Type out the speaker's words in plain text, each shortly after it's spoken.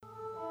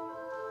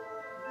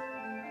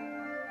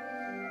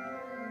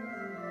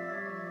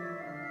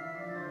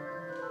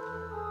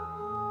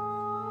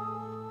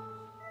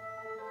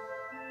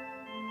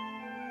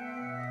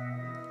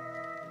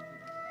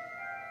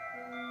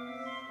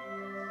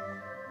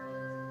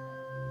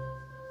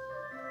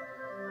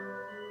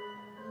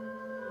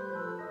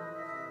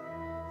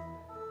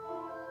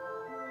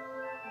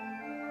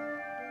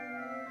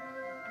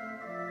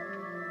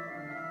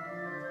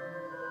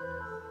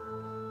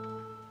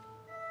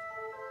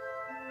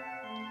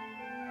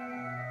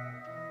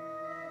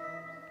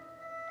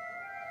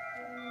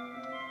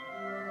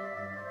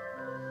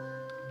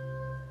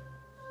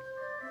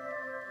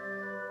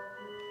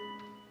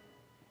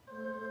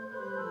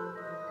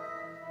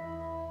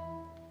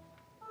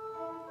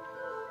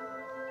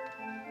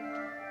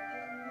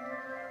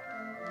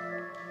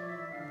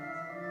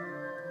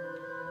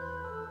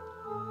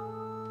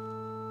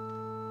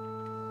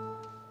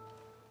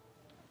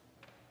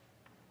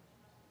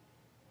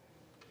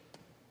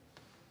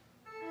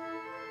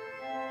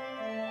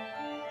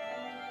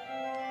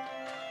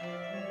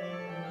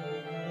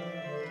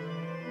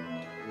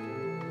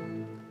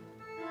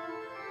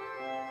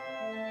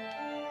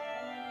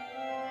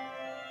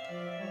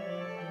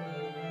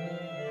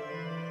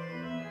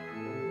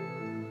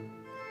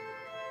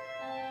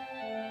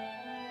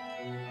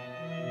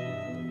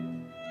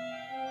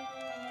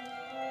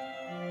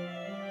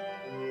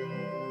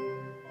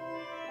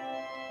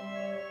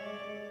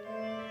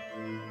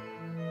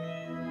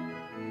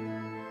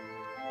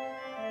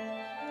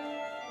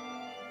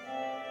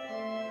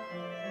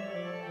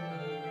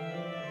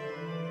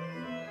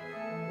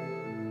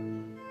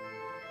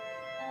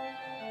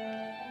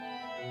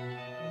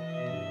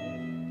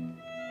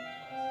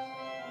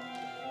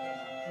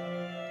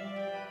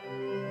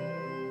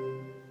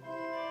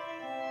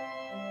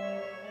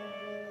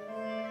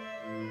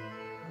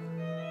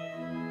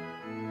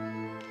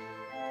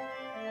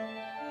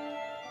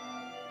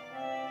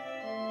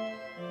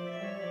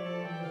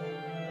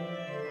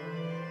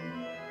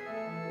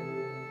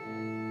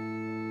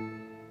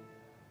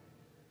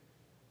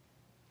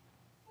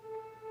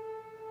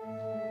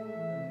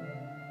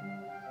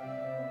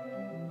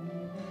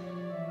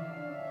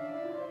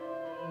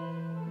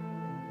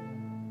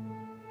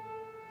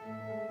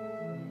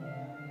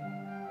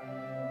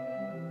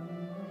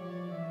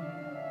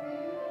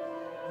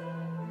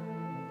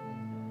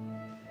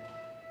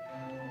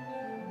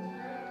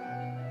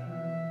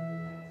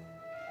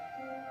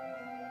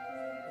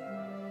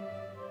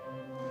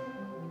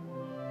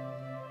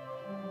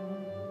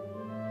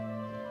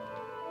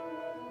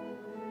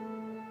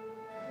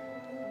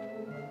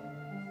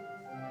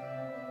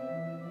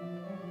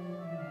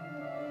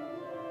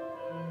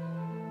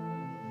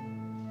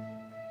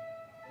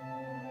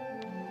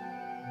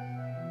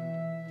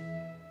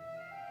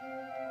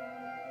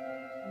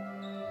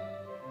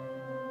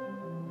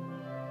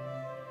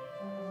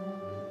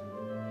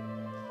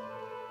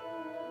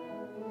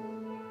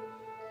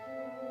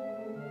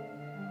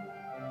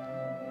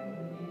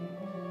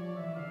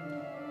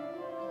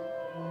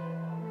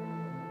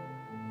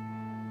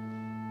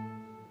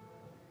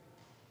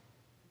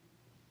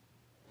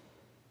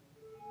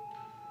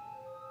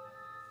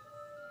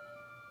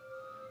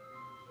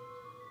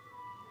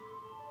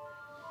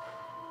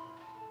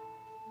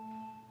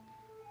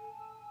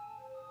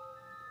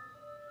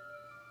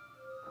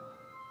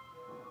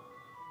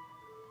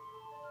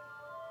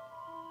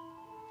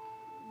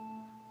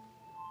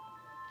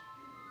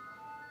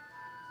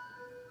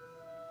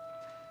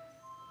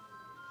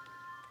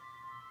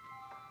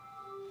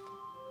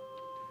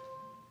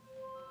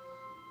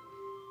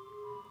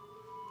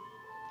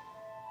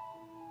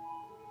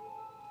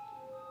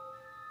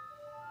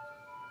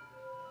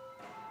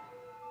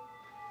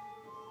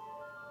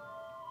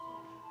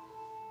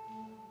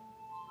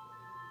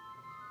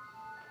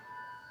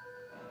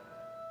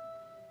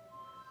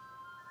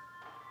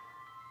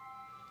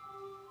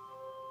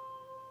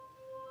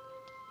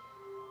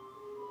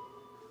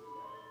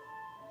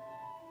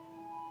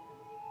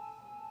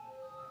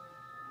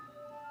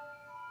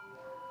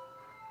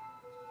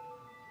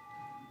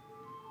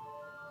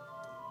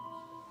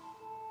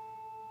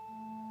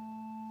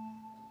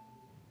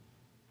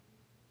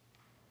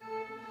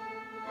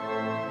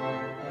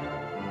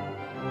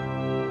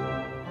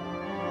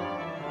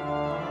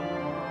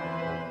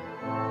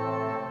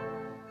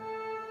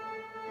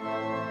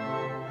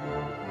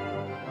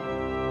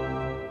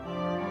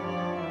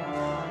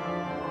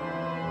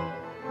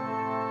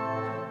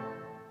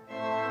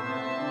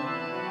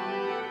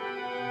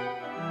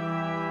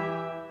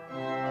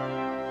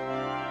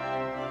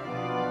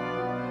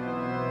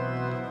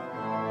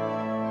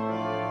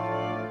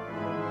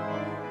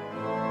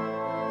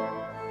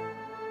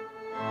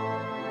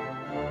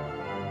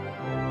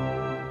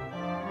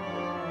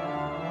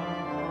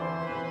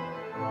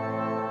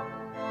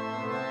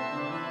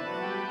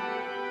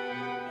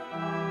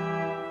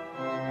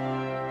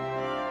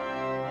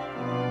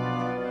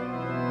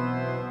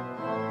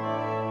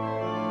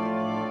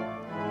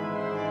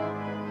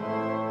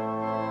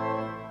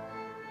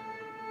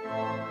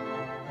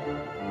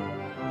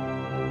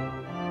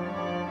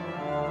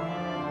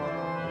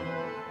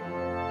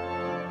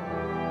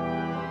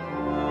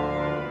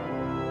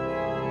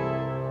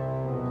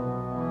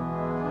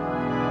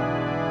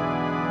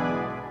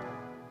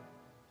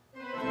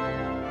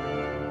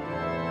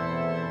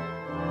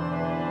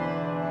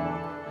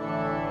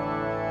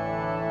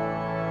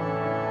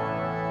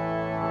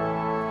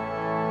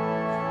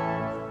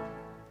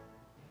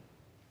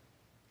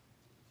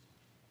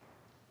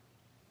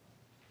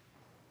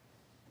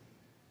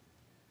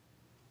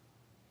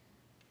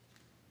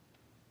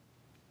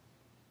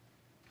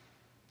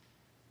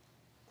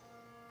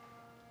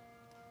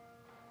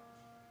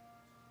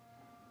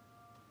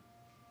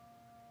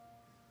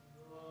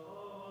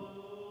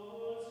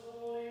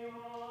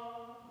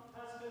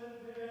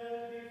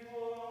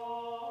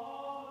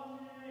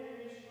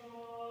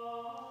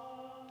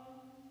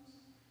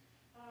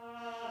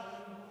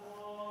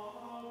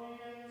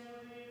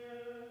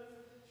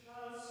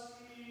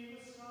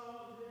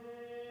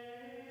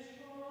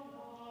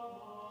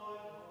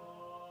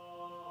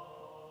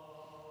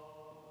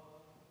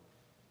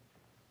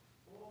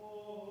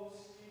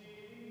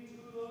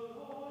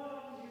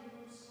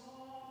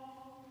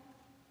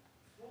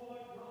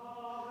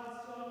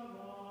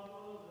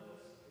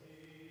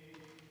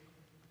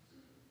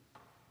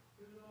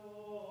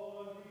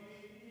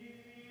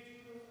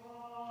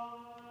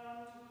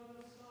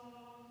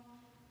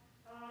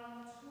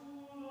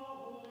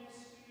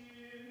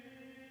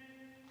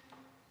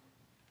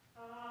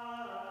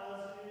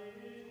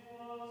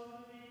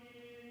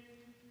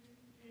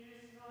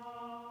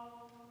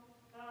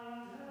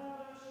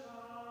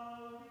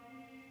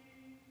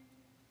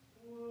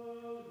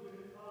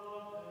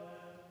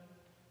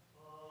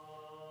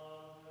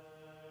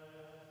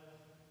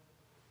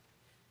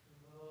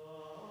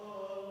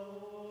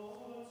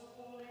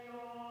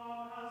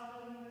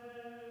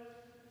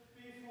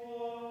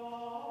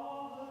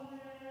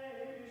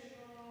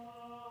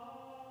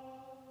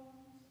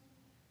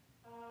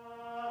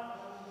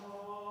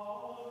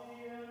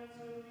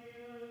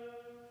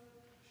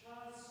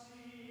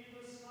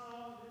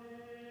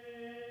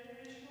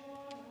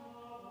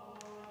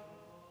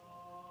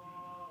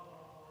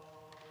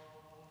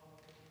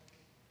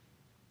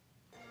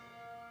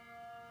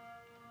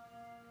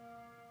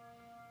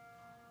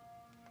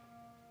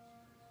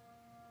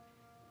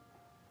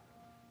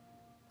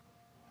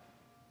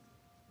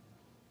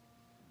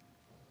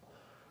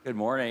Good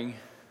morning.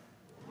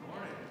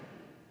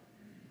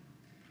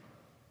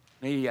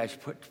 Maybe I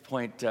should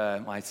point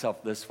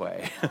myself this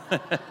way.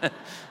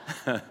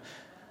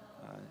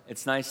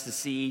 It's nice to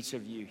see each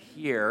of you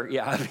here.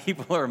 Yeah,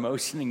 people are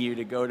motioning you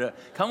to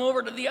come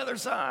over to the other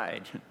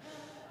side.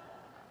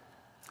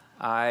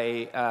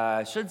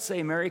 I should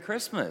say Merry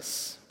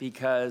Christmas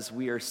because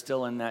we are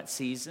still in that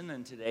season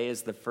and today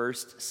is the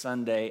first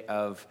Sunday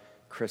of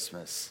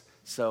Christmas.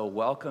 So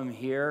welcome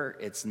here.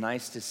 It's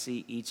nice to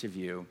see each of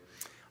you.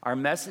 Our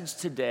message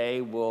today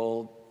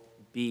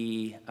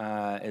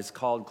is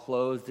called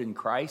Clothed in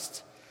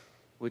Christ,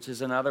 which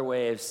is another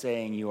way of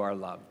saying you are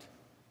loved.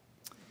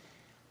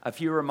 A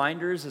few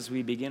reminders as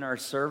we begin our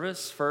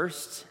service.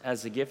 First,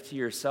 as a gift to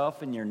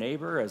yourself and your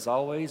neighbor, as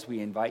always, we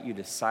invite you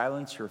to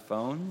silence your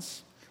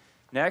phones.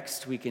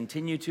 Next, we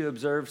continue to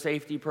observe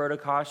safety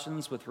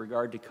precautions with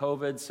regard to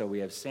COVID, so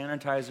we have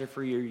sanitizer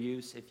for your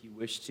use if you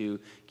wish to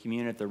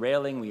commune at the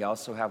railing. We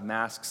also have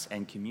masks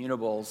and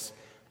communicables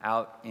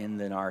out in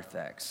the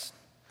narthex.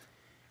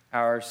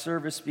 Our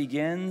service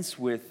begins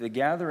with the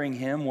gathering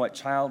hymn, What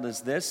Child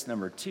Is This?,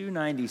 number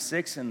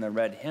 296 in the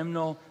red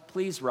hymnal.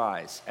 Please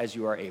rise as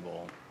you are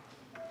able.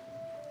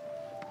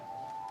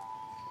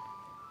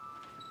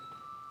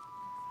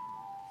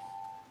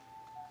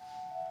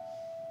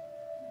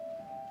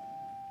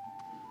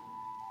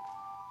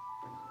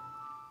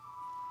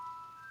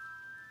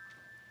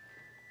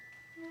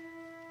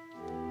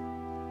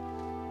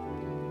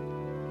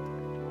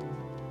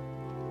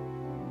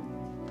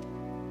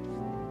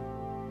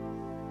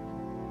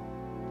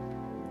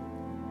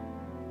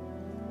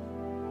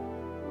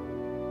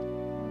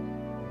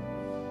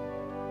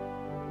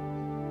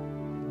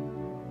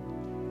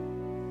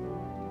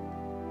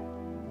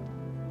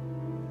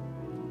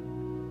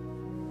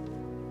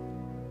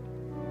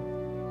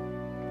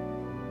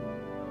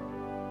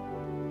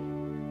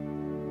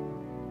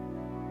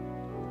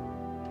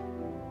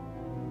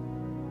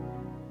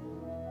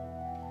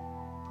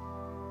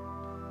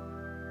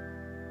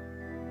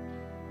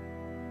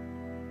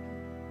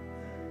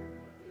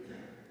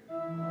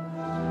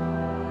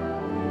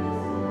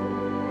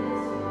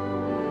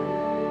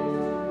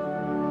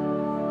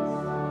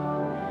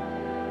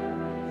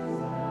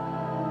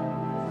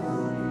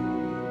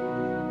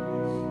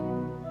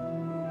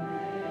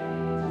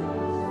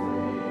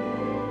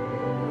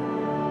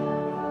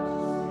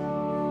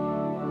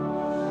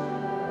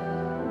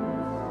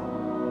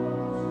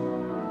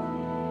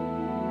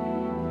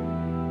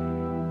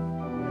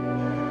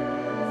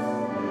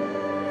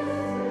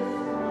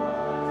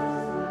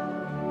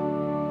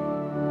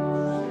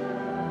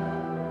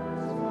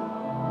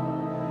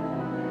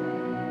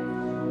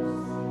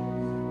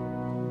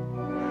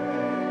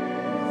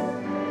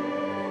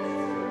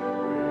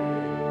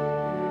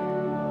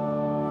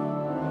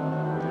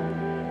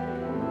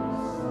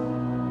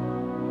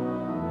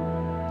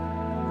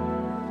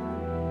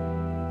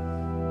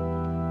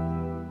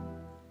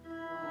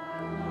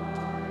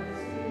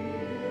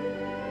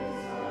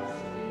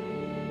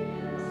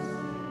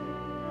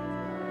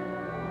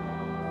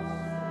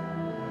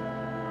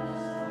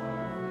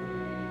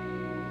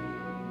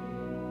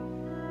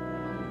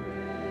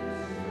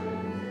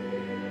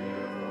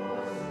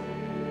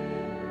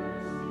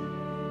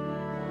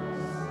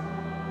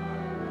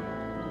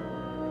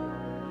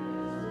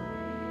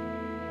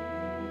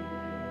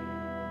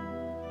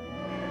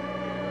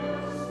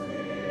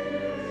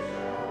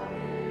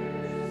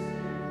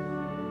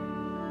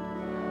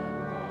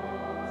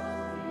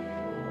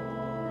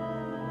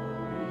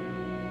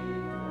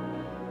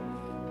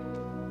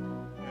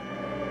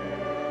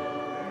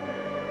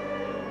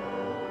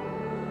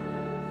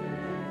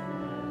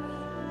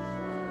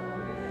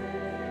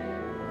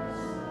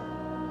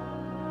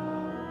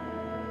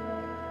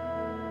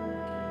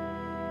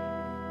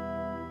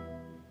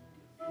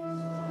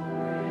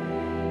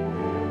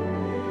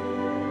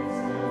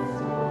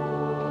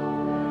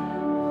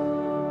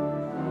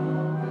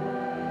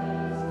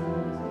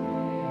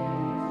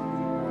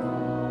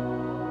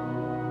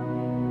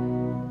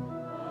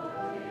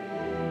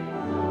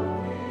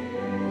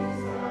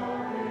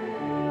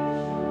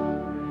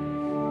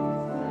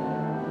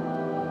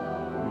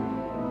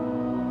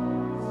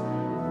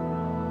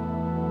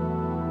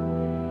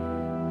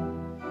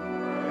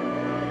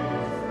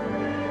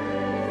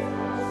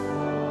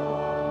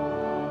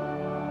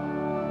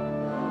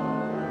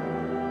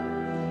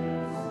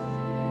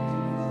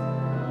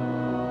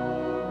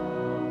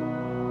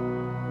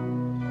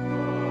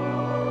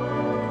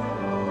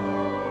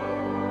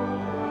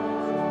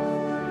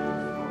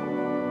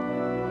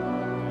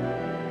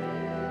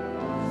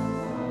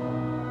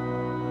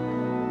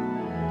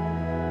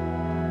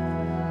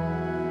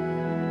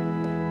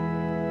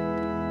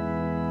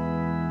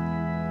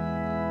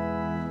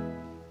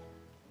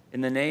 In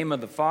the name of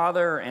the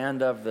Father,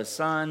 and of the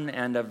Son,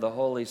 and of the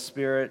Holy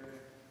Spirit.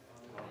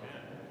 Amen.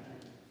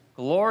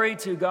 Glory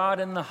to God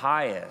in the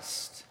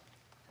highest.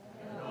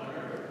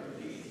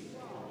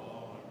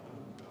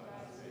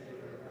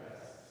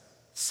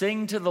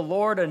 Sing to the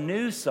Lord a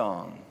new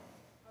song.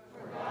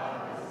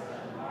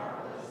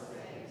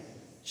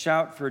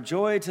 Shout for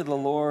joy to the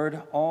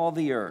Lord, all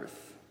the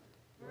earth.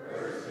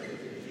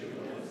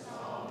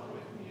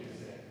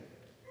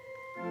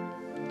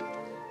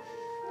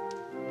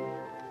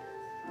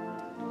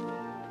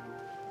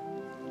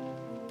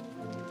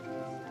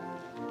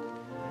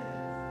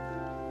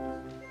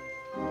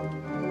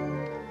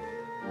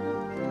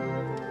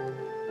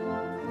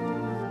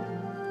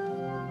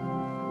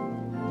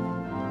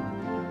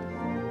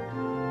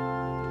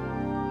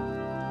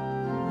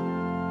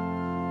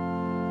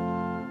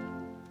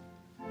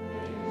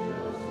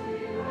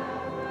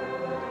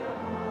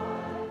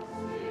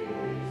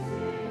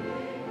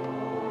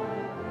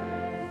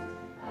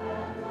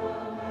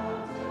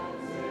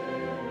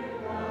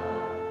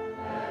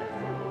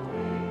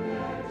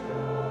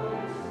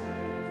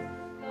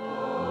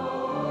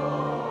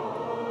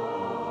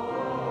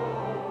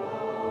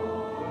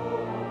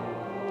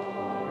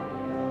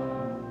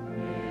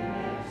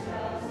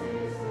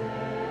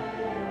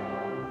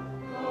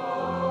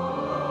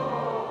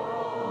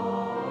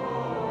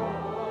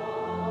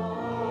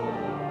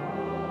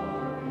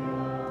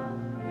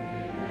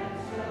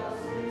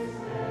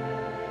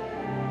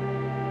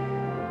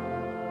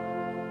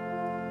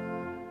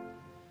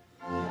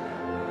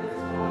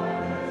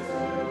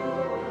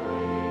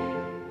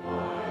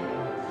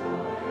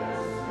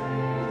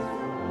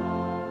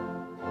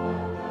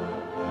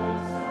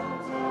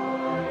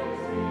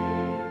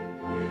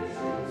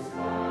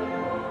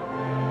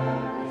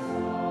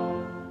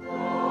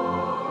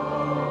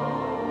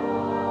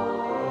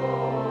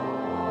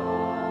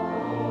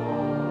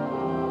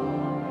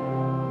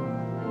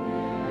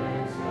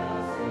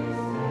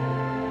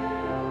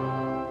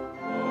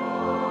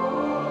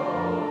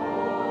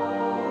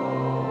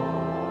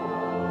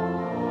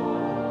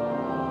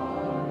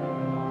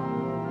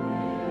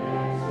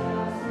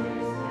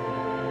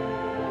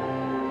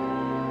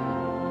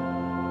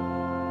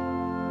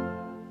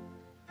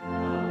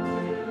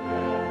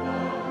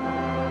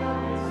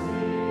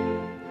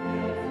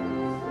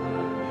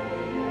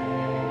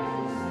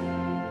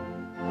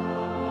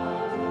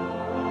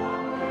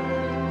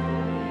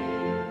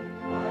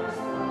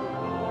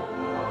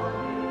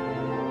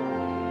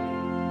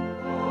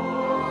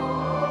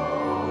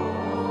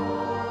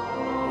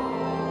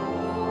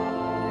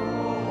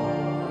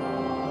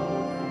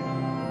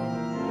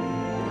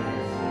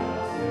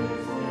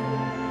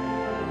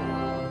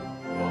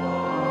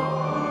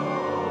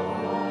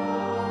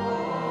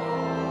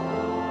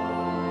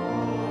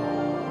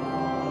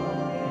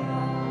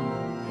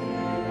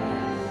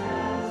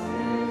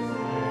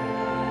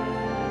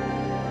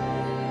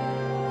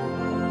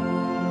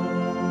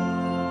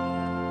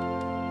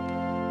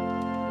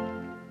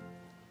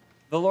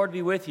 The Lord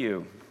be with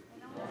you.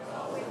 And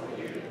also with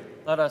you.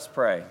 Let us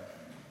pray.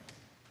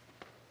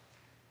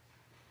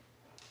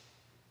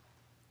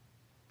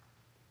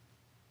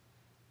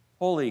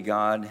 Holy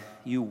God,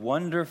 you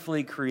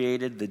wonderfully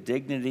created the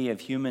dignity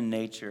of human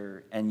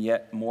nature and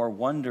yet more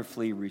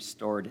wonderfully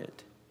restored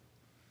it.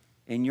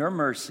 In your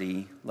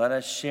mercy, let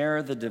us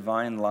share the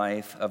divine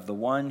life of the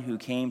one who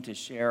came to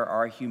share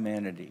our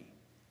humanity,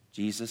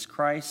 Jesus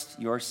Christ,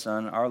 your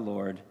Son, our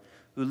Lord,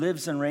 who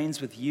lives and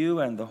reigns with you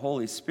and the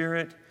Holy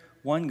Spirit,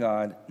 one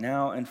God,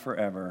 now and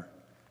forever.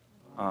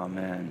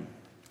 Amen.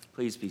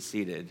 Please be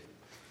seated.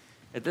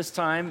 At this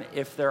time,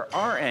 if there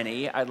are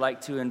any, I'd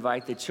like to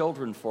invite the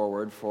children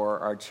forward for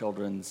our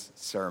children's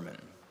sermon.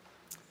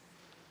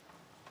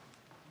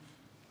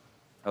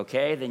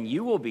 Okay, then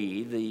you will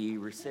be the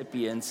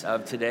recipients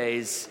of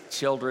today's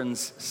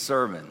children's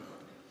sermon.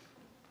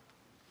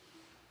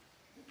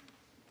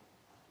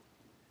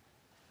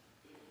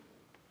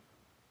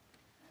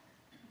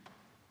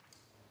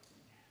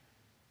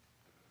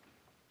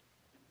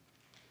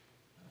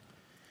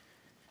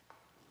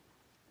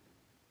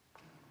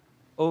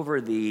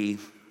 Over the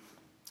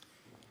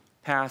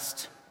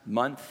past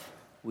month,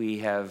 we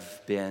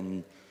have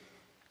been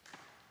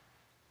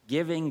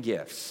giving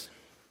gifts.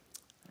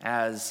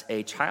 As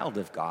a child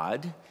of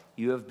God,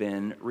 you have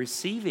been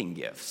receiving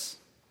gifts.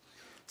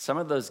 Some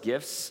of those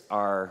gifts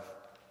are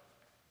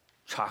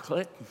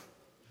chocolate,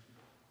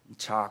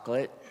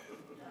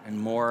 and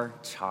more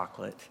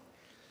chocolate.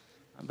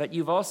 But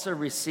you've also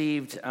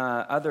received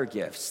other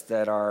gifts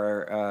that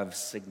are of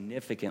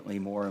significantly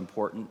more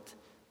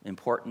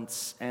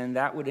importance, and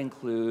that would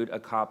include a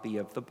copy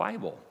of the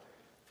Bible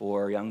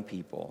for young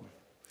people.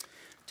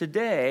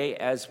 Today,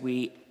 as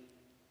we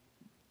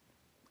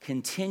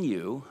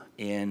continue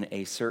in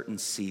a certain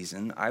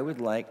season, I would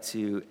like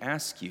to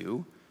ask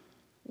you,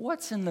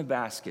 what's in the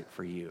basket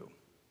for you?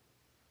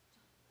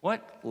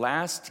 What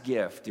last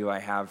gift do I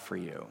have for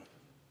you?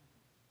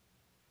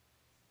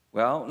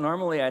 Well,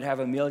 normally I'd have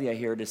Amelia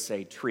here to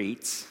say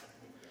treats,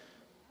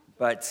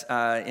 but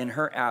in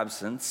her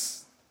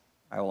absence,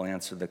 I will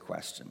answer the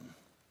question.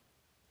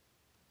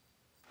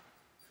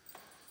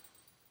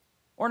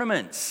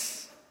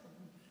 Ornaments.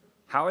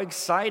 How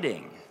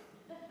exciting.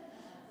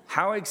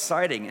 How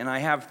exciting. And I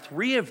have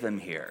 3 of them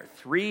here.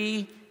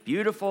 3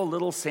 beautiful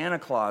little Santa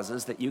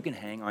Clauses that you can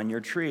hang on your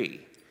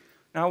tree.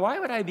 Now, why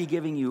would I be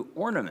giving you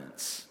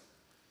ornaments?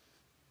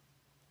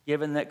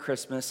 given that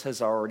Christmas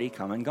has already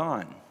come and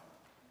gone?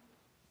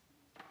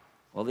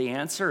 Well, the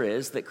answer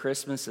is that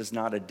Christmas is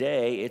not a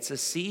day, it's a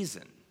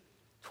season.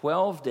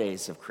 12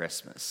 days of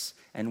Christmas.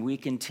 And we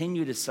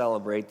continue to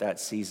celebrate that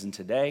season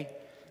today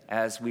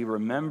as we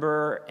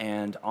remember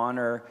and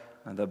honor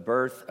the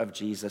birth of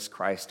Jesus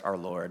Christ our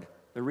Lord,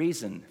 the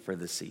reason for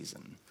the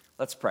season.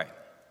 Let's pray.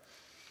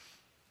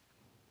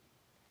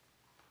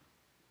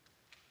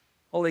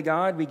 Holy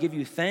God, we give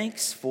you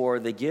thanks for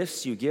the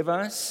gifts you give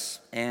us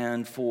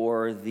and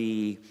for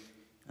the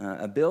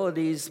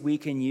abilities we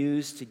can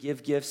use to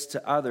give gifts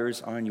to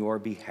others on your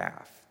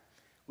behalf.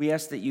 We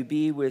ask that you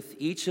be with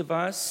each of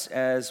us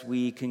as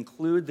we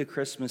conclude the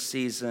Christmas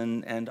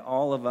season and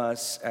all of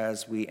us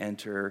as we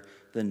enter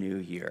the new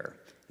year.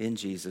 In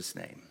Jesus'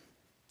 name,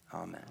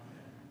 amen.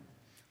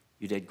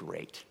 You did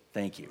great.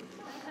 Thank you.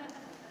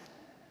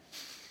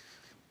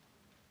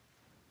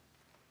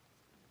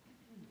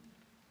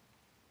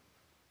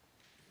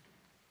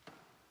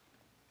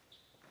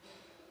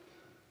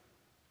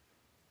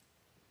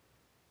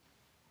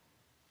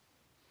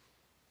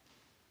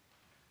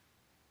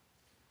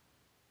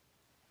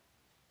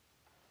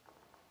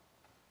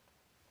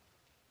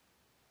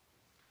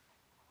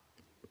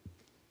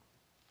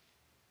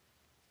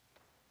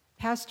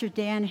 Pastor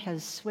Dan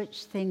has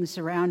switched things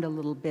around a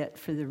little bit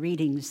for the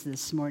readings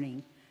this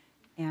morning.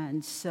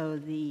 And so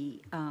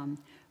the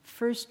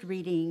first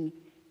reading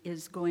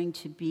is going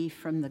to be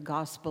from the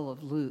Gospel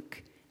of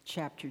Luke,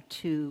 chapter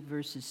 2,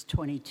 verses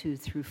 22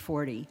 through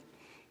 40.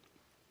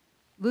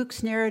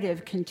 Luke's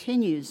narrative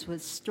continues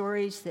with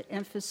stories that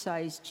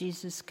emphasize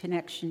Jesus'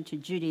 connection to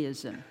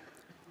Judaism.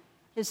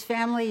 His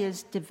family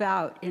is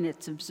devout in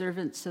its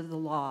observance of the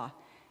law,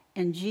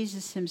 and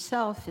Jesus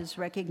himself is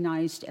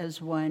recognized as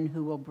one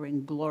who will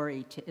bring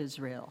glory to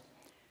Israel.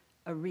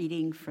 A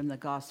reading from the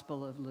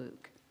Gospel of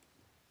Luke.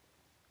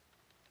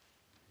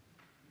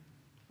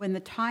 When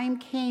the time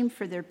came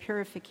for their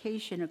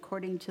purification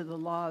according to the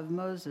law of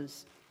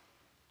Moses,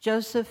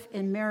 Joseph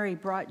and Mary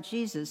brought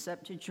Jesus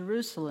up to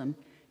Jerusalem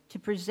to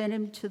present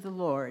him to the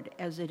Lord,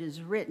 as it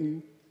is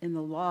written in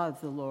the law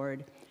of the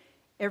Lord,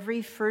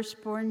 "Every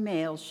firstborn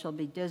male shall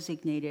be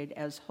designated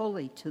as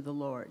holy to the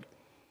Lord."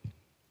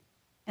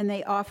 And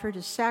they offered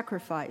a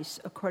sacrifice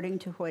according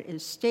to what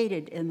is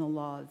stated in the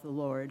law of the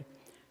Lord,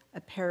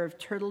 a pair of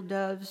turtle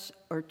doves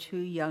or 2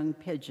 young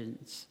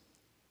pigeons.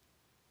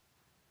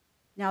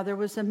 Now there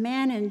was a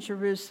man in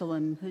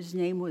Jerusalem whose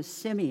name was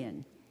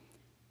Simeon.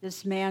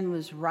 This man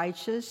was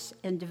righteous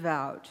and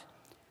devout,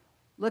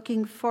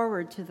 looking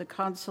forward to the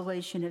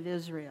consolation of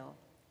Israel,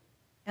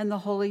 and the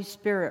Holy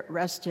Spirit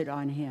rested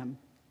on him.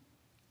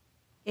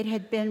 It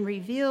had been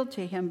revealed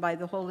to him by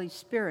the Holy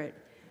Spirit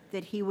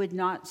that he would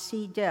not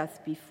see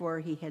death before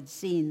he had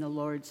seen the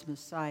Lord's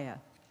Messiah.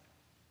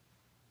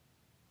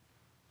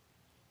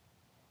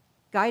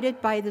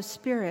 Guided by the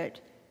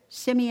Spirit,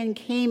 Simeon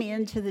came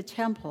into the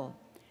temple,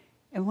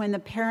 and when the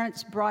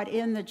parents brought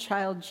in the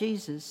child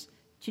Jesus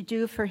to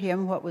do for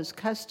him what was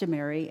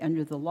customary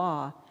under the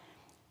law,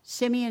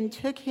 Simeon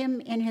took him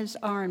in his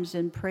arms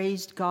and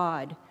praised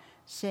God,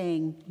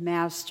 saying,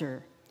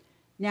 "Master,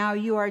 now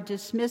you are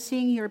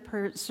dismissing your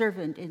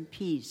servant in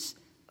peace,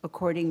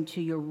 according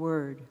to your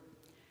word.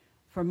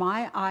 For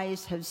my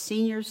eyes have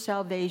seen your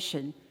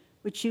salvation,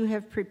 which you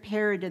have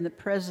prepared in the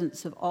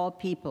presence of all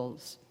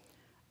peoples,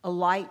 a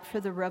light for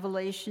the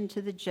revelation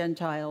to the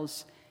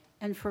Gentiles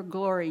and for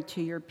glory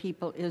to your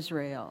people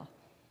Israel."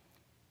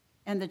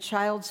 And the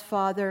child's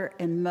father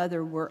and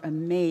mother were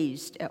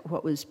amazed at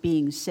what was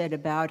being said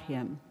about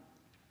him.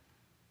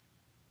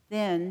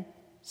 Then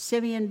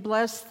Simeon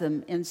blessed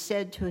them and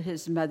said to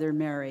his mother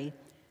Mary,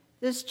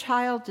 "This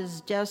child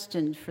is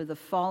destined for the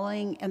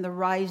falling and the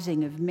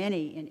rising of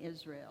many in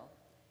Israel,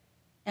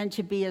 and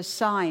to be a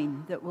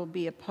sign that will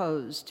be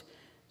opposed,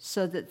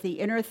 so that the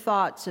inner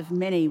thoughts of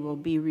many will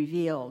be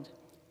revealed,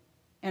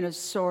 and a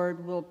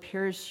sword will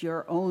pierce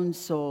your own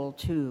soul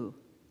too."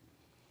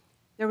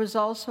 There was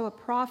also a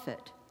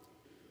prophet,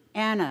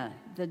 Anna,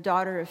 the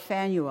daughter of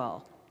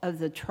Phanuel, of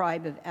the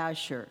tribe of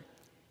Asher.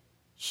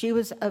 She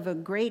was of a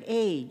great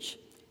age,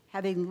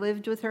 having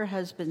lived with her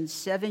husband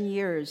 7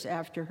 years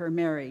after her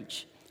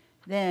marriage,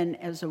 then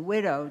as a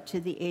widow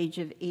to the age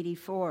of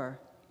 84.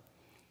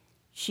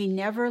 She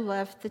never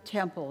left the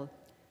temple,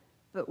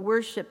 but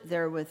worshiped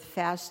there with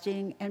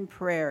fasting and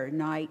prayer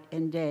night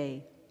and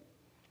day.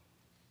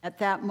 At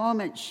that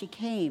moment she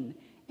came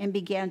and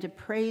began to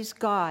praise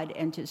God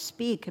and to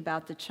speak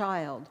about the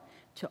child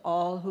to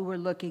all who were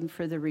looking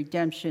for the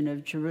redemption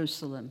of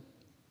Jerusalem.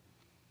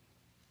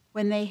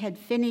 When they had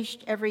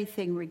finished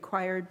everything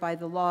required by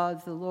the law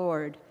of the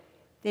Lord,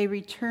 they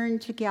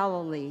returned to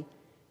Galilee,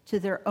 to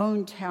their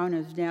own town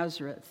of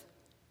Nazareth.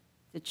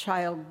 The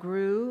child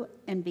grew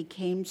and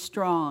became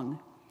strong,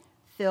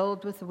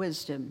 filled with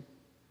wisdom,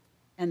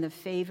 and the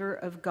favor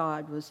of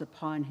God was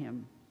upon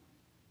him.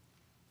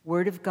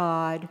 Word of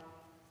God,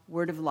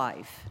 word of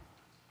life.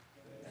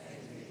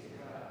 Thanks be to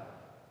God.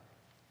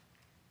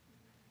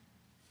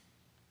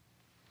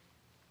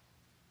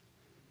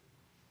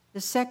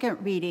 The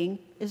second reading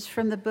is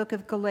from the book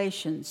of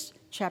Galatians,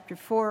 chapter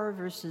 4,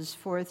 verses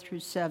 4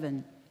 through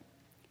 7.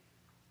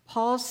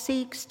 Paul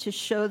seeks to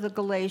show the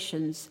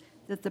Galatians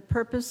that the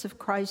purpose of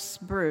Christ's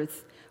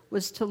birth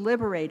was to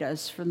liberate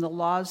us from the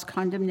law's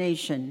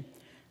condemnation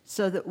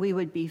so that we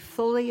would be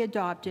fully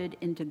adopted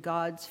into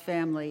God's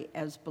family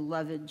as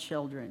beloved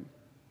children.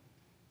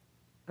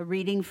 A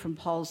reading from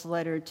Paul's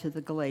letter to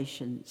the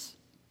Galatians.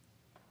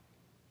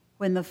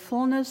 When the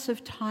fullness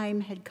of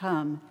time had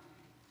come,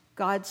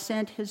 God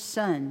sent his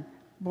Son,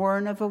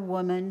 born of a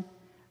woman,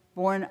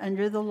 born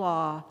under the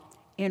law,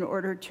 in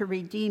order to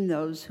redeem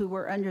those who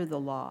were under the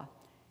law,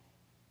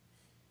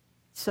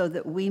 so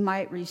that we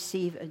might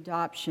receive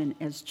adoption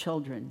as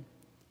children.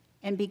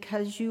 And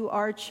because you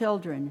are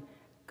children,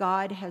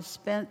 God has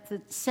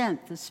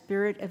sent the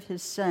Spirit of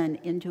his Son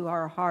into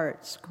our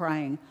hearts,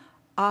 crying,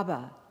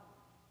 Abba,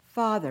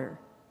 Father.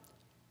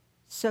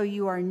 So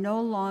you are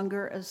no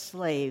longer a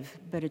slave,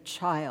 but a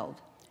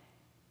child.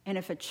 And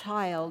if a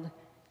child,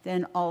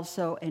 then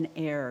also an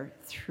heir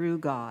through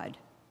God.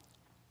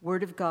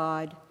 Word of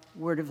God,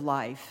 word of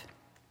life.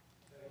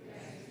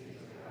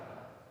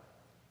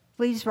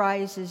 Please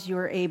rise as you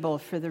are able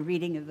for the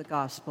reading of the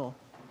gospel.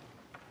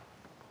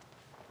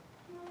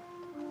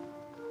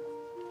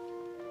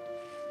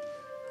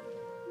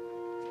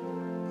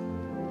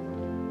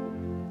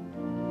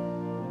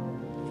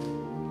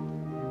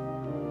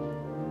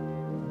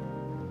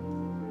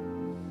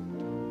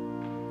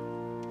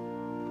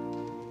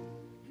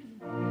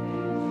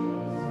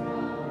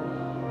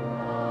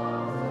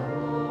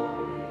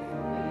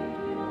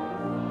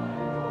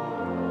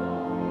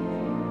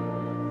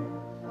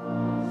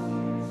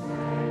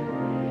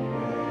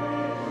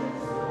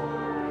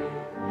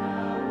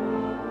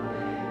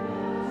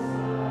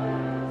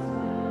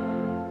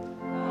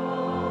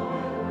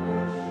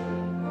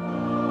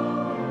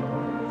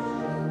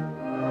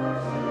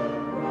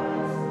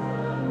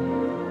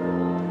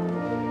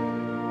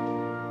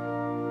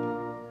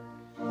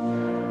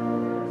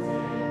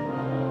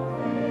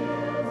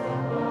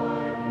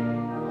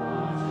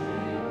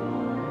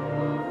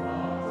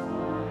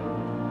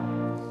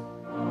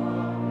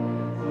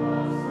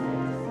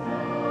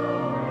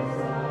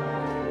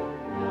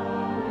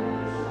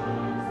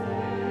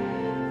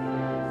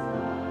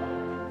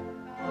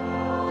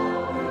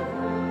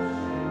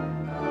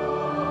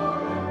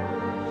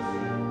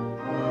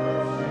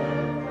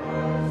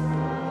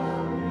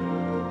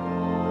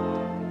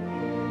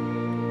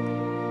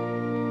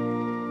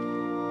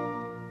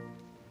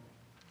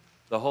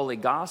 The Holy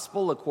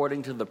Gospel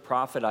according to the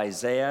prophet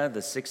Isaiah, the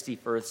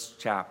 61st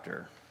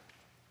chapter.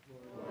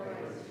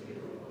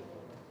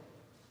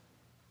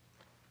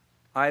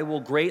 I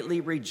will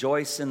greatly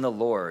rejoice in the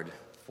Lord,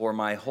 for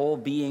my whole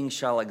being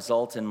shall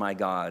exult in my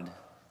God.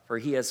 For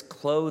he has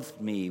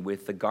clothed me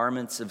with the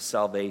garments of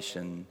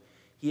salvation.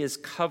 He has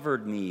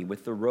covered me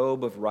with the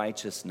robe of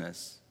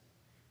righteousness.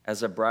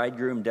 As a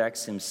bridegroom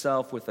decks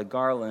himself with a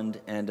garland,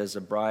 and as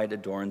a bride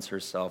adorns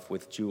herself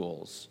with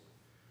jewels.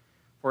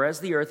 For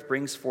as the earth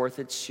brings forth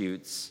its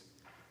shoots,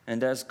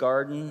 and as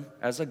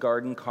a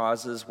garden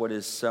causes what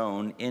is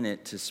sown in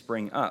it to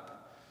spring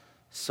up,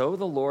 so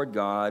the Lord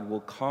God will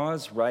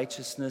cause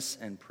righteousness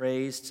and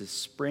praise to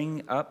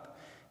spring up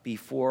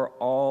before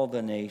all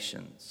the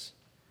nations.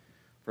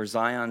 For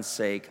Zion's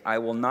sake, I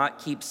will not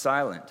keep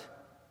silent,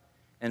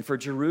 and for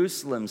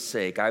Jerusalem's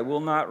sake, I will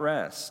not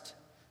rest,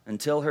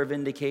 until her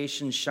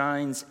vindication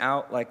shines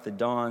out like the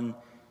dawn,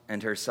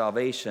 and her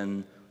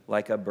salvation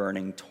like a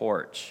burning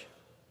torch.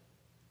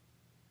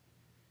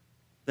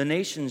 The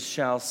nations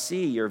shall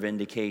see your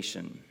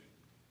vindication,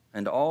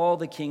 and all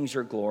the kings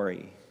your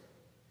glory.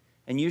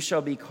 And you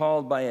shall be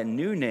called by a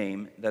new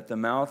name that the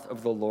mouth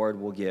of the Lord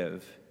will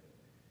give.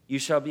 You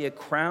shall be a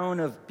crown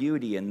of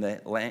beauty in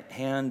the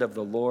hand of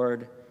the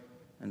Lord,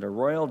 and a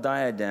royal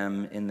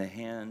diadem in the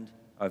hand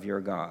of your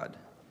God.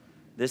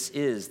 This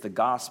is the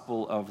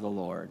gospel of the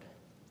Lord.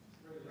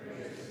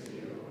 Praise to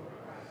you, Lord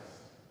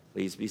Christ.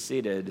 Please be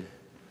seated.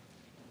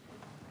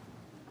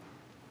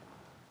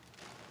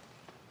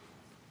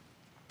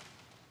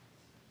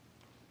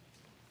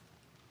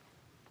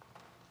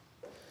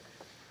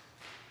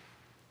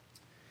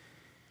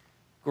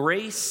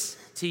 Grace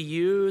to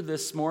you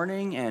this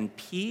morning and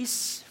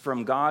peace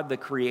from God the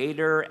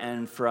Creator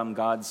and from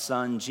God's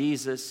Son,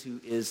 Jesus, who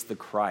is the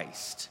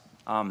Christ.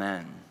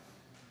 Amen.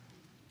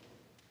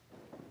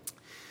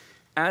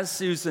 As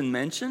Susan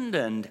mentioned,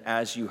 and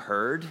as you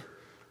heard,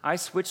 I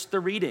switched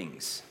the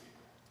readings.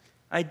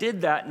 I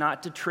did that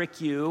not to trick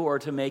you or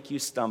to make you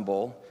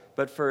stumble,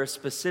 but for a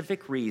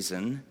specific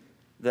reason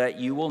that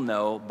you will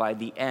know by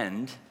the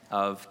end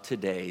of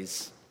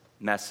today's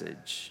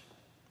message.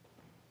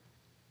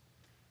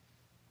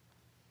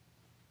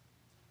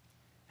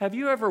 Have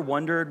you ever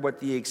wondered what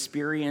the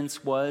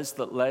experience was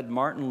that led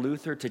Martin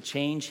Luther to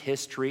change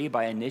history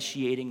by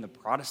initiating the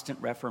Protestant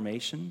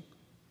Reformation?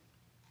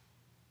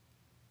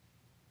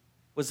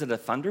 Was it a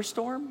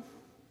thunderstorm?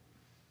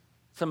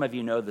 Some of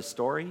you know the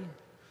story.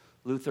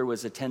 Luther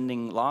was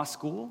attending law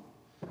school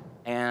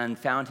and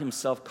found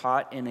himself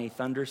caught in a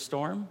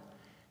thunderstorm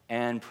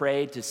and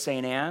prayed to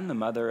St. Anne, the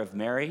mother of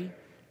Mary,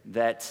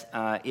 that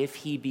if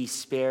he be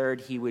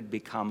spared, he would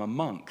become a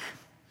monk.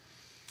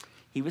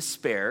 He was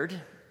spared.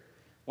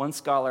 One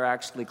scholar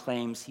actually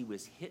claims he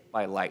was hit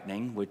by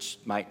lightning, which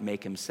might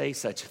make him say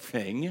such a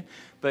thing,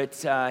 but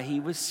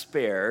he was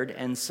spared,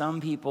 and some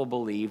people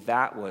believe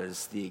that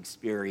was the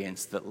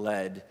experience that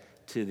led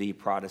to the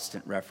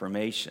Protestant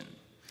Reformation.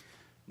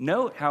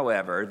 Note,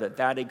 however, that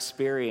that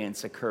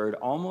experience occurred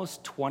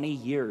almost 20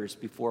 years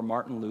before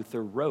Martin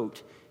Luther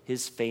wrote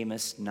his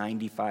famous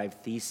 95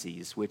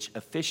 Theses, which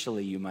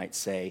officially, you might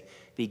say,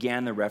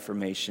 began the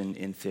Reformation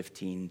in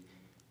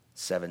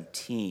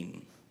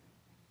 1517.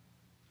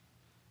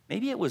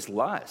 Maybe it was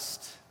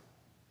lust.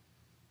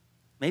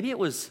 Maybe it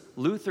was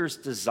Luther's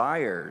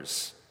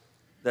desires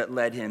that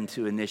led him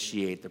to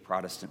initiate the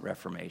Protestant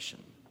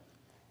Reformation.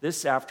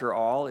 This, after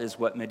all, is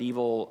what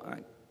medieval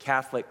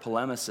Catholic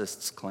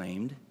polemicists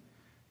claimed,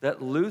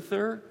 that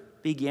Luther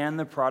began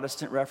the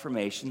Protestant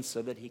Reformation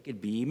so that he could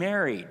be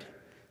married,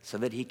 so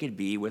that he could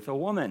be with a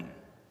woman.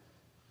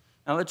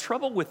 Now, the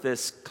trouble with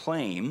this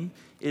claim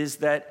is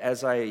that,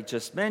 as I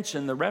just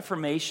mentioned, the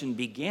Reformation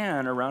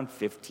began around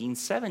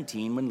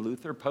 1517 when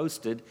Luther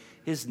posted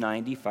his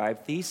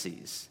 95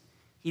 Theses.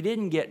 He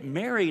didn't get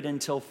married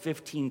until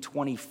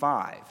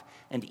 1525,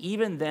 and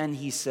even then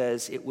he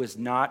says it was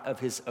not of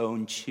his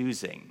own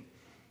choosing.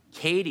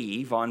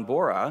 Katie von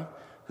Bora,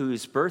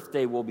 whose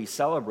birthday we'll be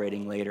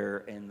celebrating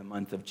later in the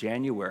month of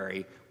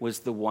January, was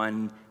the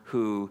one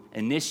who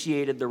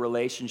initiated the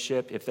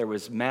relationship. If there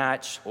was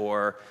Match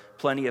or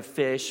Plenty of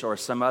Fish or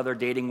some other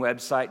dating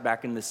website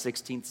back in the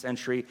 16th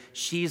century,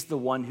 she's the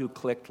one who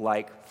clicked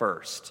like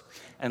first.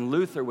 And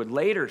Luther would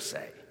later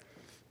say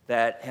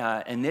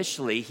that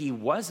initially he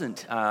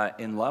wasn't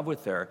in love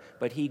with her,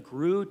 but he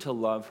grew to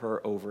love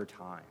her over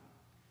time.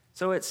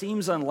 So it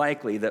seems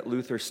unlikely that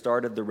Luther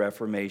started the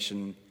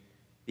Reformation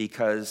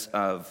because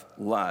of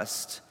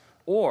lust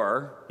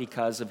or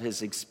because of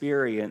his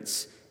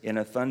experience in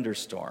a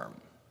thunderstorm.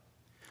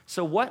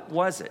 So what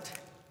was it?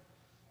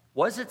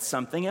 Was it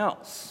something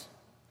else?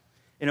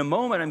 In a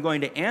moment, I'm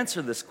going to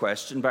answer this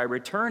question by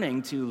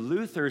returning to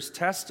Luther's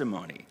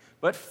testimony.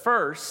 But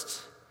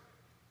first,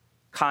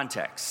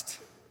 context.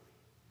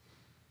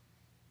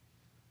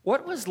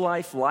 What was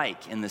life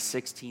like in the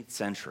 16th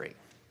century?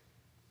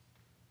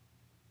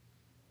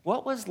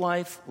 What was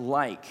life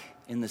like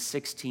in the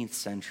 16th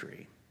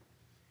century?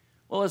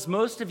 Well, as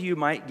most of you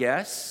might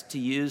guess, to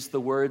use the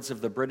words of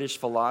the British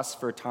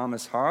philosopher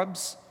Thomas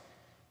Hobbes,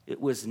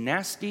 it was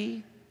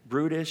nasty,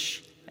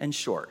 brutish, and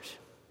short.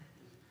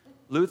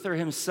 Luther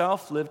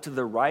himself lived to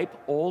the ripe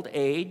old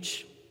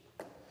age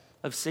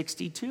of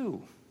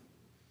 62.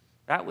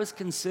 That was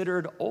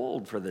considered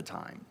old for the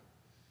time.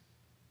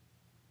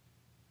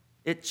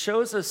 It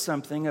shows us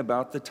something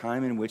about the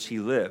time in which he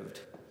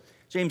lived.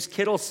 James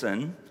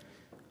Kittelson,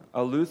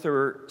 a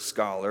Luther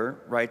scholar,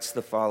 writes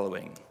the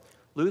following: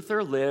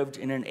 Luther lived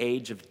in an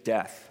age of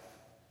death.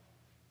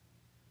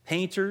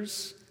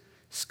 Painters,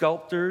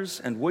 sculptors,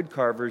 and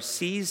woodcarvers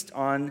seized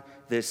on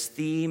this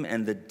theme,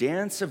 and the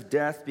dance of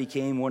death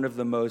became one of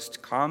the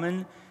most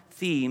common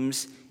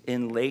themes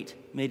in late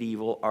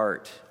medieval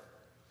art.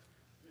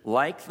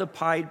 Like the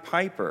Pied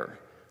Piper,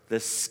 the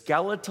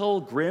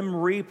skeletal Grim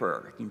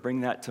Reaper, you can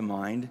bring that to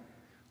mind,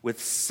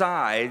 with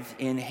scythe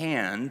in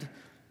hand,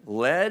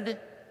 led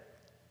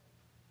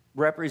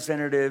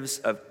representatives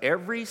of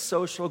every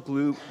social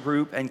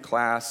group and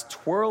class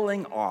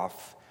twirling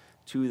off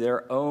to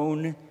their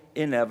own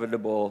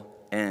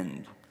inevitable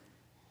end.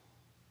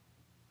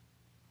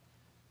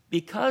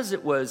 Because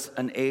it was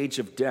an age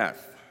of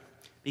death,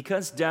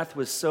 because death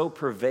was so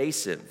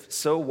pervasive,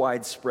 so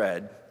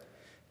widespread,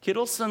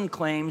 Kittelson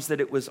claims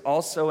that it was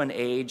also an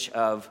age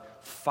of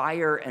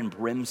fire and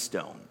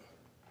brimstone.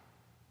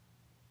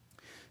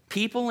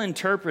 People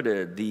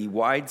interpreted the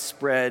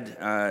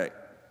widespread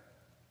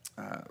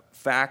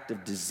fact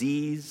of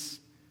disease,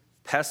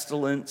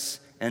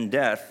 pestilence, and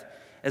death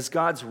as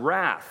God's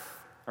wrath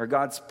or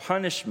God's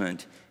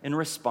punishment in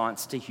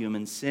response to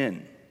human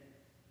sin.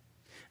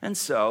 And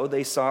so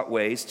they sought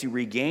ways to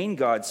regain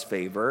God's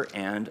favor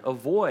and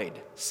avoid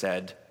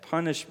said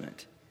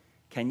punishment.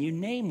 Can you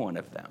name one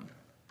of them?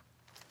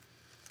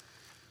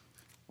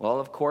 Well,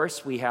 of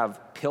course, we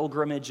have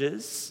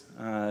pilgrimages.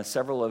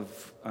 Several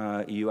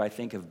of you, I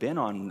think, have been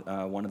on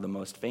one of the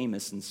most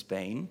famous in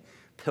Spain.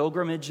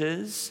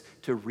 Pilgrimages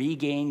to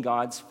regain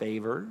God's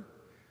favor.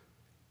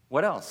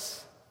 What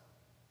else?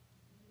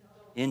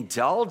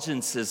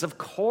 Indulgences, of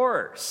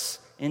course.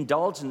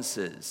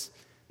 Indulgences.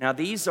 Now,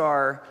 these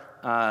are,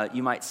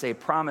 you might say,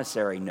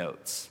 promissory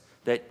notes,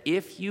 that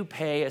if you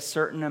pay a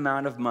certain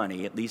amount of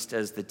money, at least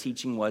as the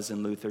teaching was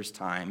in Luther's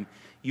time,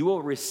 you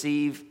will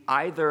receive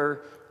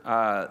either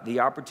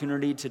the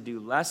opportunity to do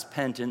less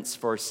penance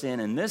for sin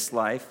in this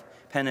life,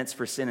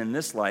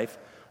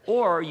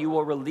 or you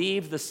will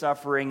relieve the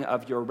suffering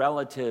of your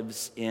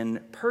relatives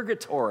in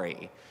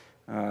purgatory.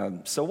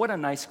 So what a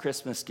nice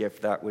Christmas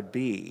gift that would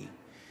be.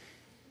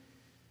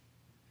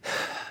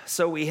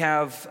 So we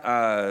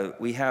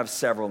have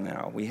several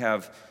now. We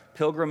have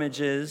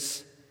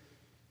pilgrimages,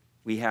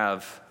 we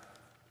have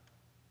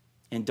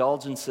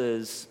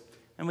indulgences,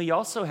 And we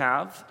also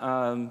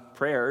have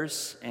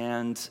prayers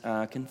and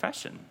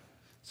confession.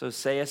 So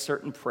say a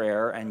certain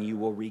prayer and you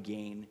will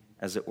regain,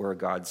 as it were,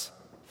 God's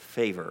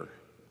favor.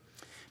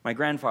 My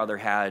grandfather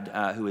had,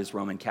 who is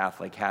Roman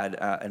Catholic, had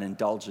an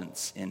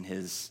indulgence in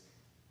his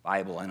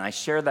Bible. And I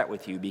share that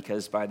with you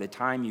because by the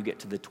time you get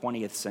to the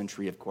 20th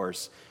century, of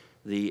course,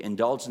 the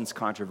indulgence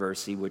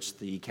controversy, which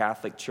the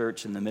Catholic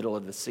Church in the middle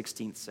of the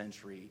 16th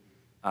century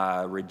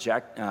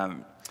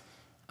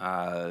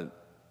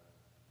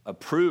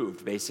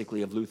approved,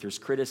 basically, of Luther's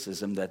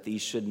criticism that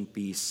these shouldn't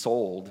be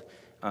sold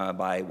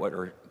by what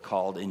are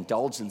called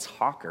indulgence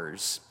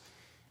hawkers.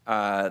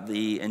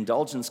 The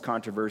indulgence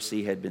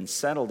controversy had been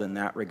settled in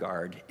that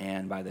regard,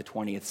 and by the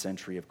 20th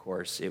century, of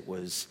course, it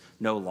was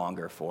no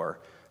longer for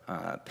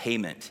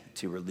payment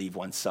to relieve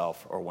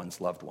oneself or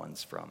one's loved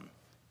ones from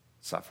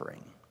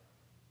suffering.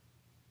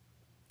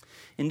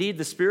 Indeed,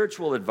 the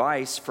spiritual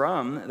advice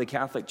from the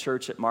Catholic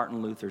Church at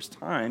Martin Luther's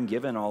time,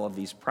 given all of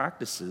these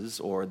practices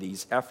or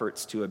these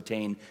efforts to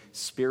obtain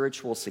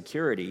spiritual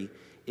security,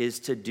 is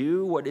to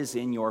do what is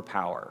in your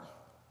power.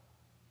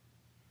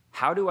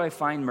 How do I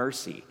find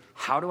mercy?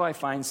 How do I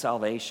find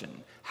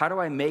salvation? How do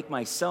I make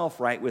myself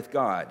right with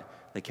God?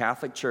 The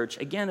Catholic Church,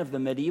 again of the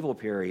medieval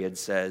period,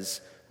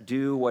 says,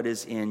 do what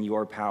is in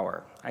your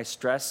power. I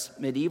stress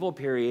medieval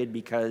period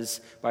because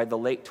by the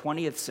late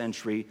 20th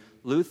century,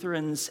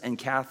 Lutherans and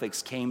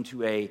Catholics came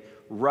to a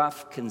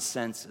rough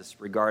consensus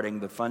regarding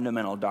the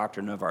fundamental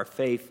doctrine of our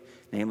faith,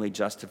 namely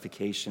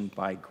justification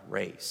by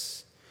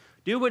grace.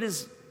 Do what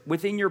is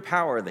within your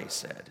power, they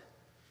said.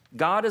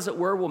 God, as it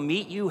were, will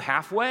meet you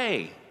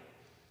halfway.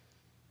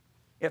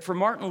 Yet for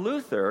Martin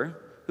Luther,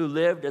 who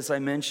lived, as I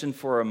mentioned,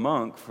 for a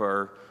monk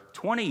for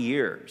 20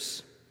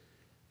 years,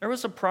 there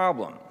was a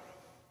problem.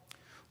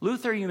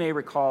 Luther, you may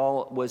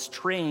recall, was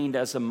trained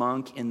as a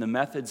monk in the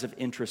methods of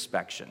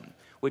introspection,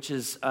 which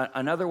is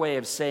another way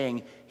of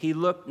saying he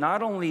looked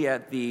not only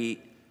at the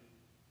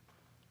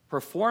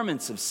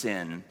performance of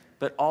sin,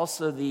 but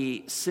also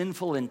the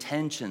sinful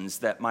intentions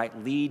that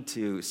might lead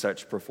to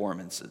such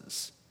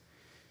performances.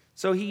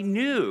 So he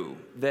knew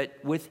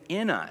that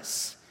within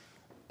us,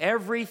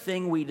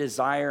 everything we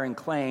desire and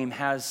claim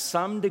has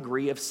some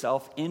degree of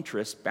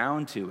self-interest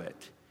bound to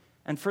it.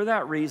 And for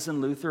that reason,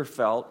 Luther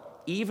felt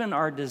even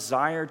our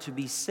desire to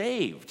be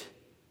saved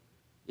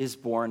is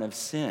born of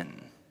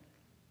sin.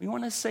 We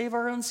want to save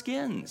our own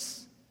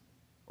skins,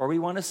 or we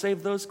want to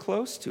save those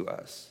close to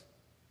us.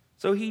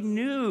 So he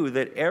knew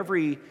that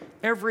every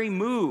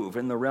move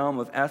in the realm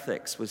of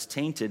ethics was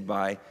tainted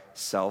by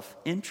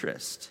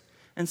self-interest.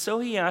 And so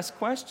he asked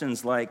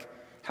questions like,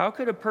 how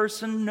could a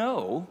person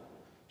know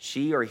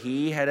she or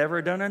he had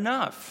ever done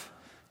enough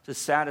to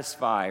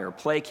satisfy or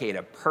placate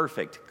a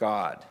perfect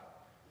God?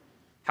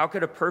 How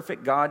could a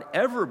perfect God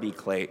ever be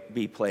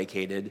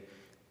placated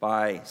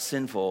by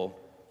sinful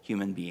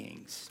human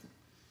beings?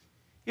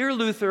 Here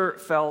Luther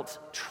felt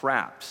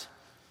trapped.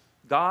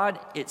 God,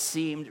 it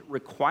seemed,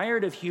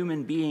 required of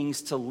human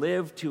beings to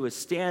live to a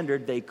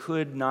standard they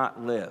could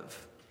not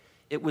live.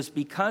 It was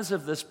because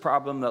of this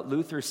problem that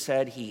Luther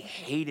said he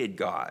hated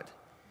God.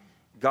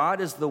 God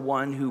is the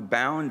one who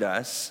bound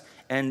us,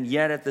 and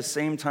yet at the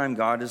same time,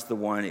 God is the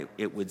one,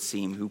 it would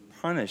seem, who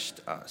punished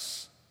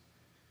us.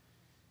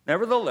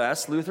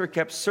 Nevertheless, Luther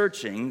kept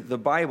searching the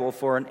Bible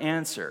for an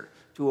answer,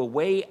 to a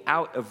way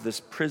out of this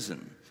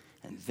prison.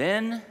 And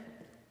then,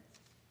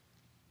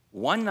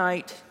 one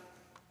night,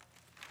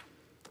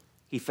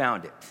 he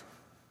found it.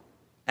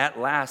 At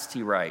last,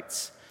 he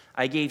writes,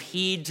 I gave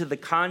heed to the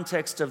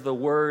context of the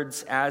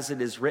words as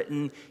it is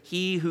written,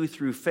 he who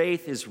through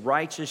faith is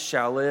righteous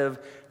shall live.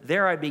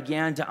 There I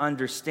began to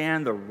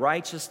understand the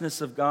righteousness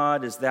of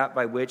God is that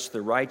by which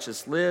the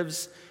righteous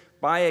lives,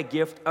 by a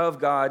gift of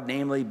God,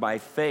 namely by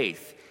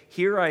faith.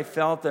 Here I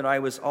felt that I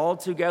was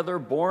altogether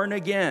born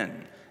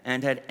again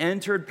and had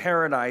entered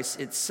paradise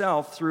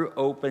itself through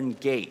open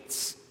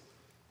gates.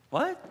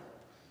 What?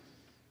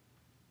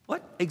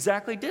 What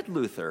exactly did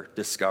Luther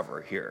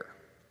discover here?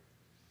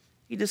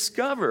 He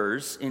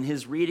discovers in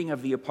his reading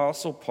of the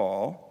Apostle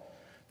Paul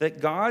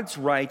that God's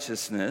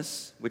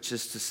righteousness, which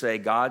is to say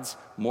God's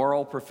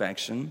moral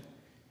perfection,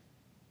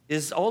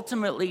 is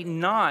ultimately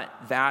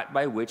not that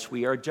by which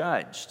we are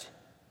judged.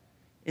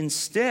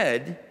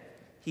 Instead,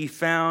 he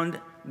found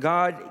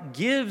God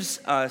gives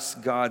us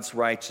God's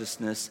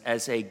righteousness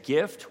as a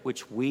gift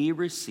which we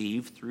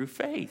receive through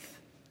faith.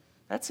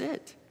 That's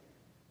it.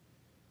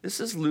 This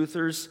is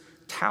Luther's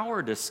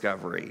tower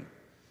discovery.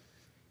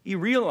 He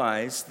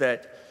realized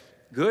that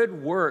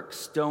good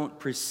works don't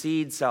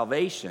precede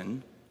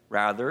salvation.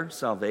 Rather,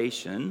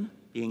 salvation,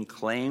 being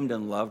claimed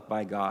and loved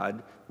by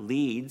God,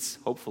 leads,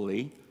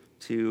 hopefully,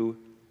 to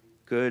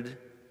good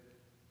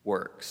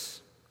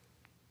works.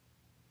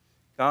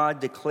 God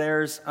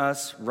declares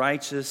us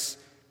righteous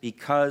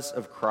because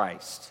of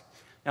Christ.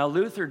 Now,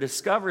 Luther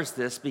discovers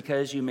this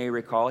because, you may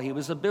recall, he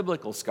was a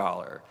biblical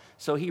scholar.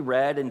 So he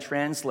read and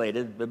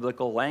translated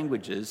biblical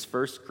languages,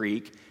 first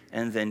Greek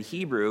and then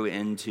Hebrew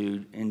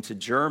into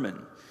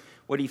German.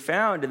 What he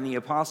found in the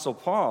Apostle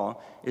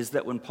Paul is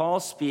that when Paul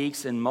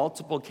speaks in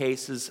multiple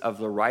cases of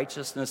the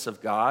righteousness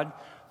of God,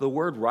 the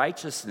word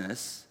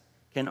righteousness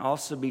can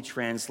also be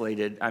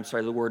translated,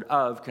 the word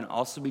of can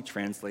also be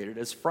translated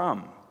as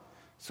from.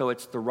 So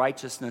it's the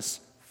righteousness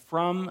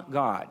from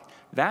God.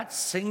 That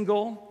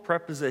single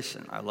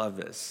preposition, I love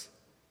this,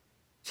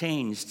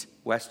 changed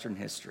Western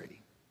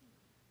history.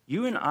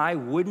 You and I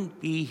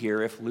wouldn't be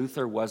here if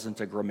Luther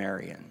wasn't a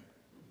grammarian.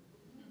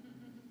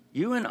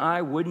 You and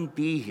I wouldn't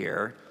be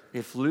here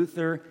if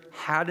Luther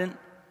hadn't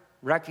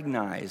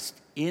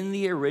recognized in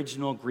the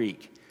original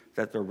Greek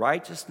that the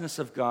righteousness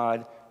of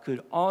God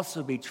could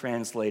also be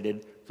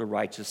translated the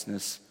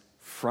righteousness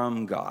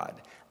from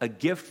God, a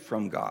gift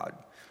from God.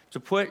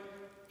 To put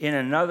in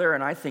another,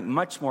 and I think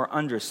much more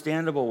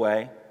understandable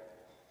way,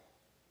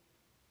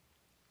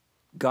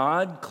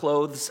 God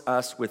clothes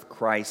us with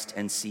Christ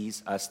and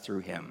sees us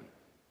through him.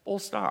 Full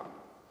stop.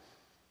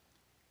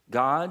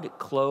 God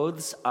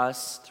clothes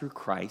us through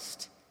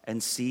Christ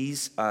and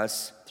sees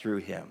us through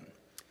him.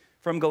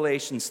 From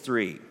Galatians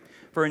 3,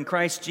 for in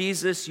Christ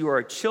Jesus you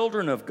are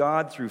children of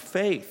God through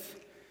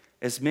faith.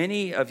 As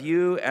many of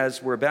you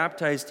as were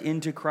baptized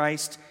into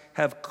Christ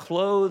have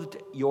clothed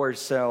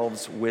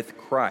yourselves with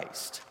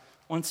Christ.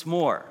 Once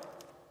more,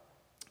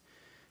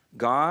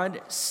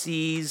 God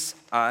sees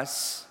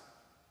us,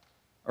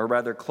 or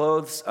rather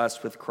clothes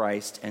us with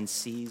Christ and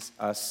sees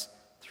us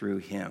through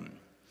him.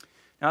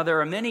 Now, there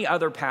are many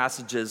other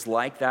passages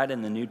like that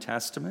in the New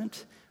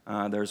Testament.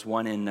 There's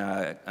one in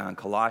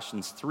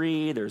Colossians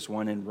 3, there's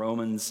one in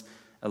Romans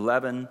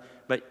 11,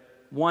 but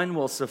one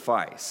will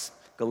suffice,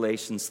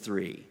 Galatians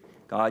 3.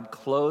 God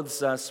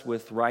clothes us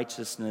with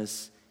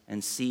righteousness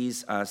and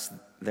sees us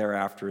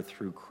thereafter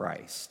through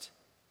Christ.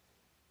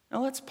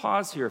 Now let's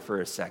pause here for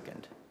a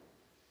second.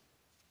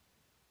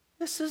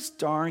 This is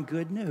darn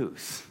good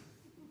news.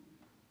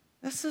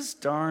 This is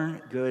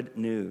darn good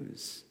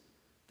news.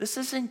 This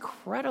is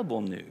incredible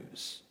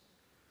news.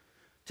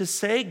 To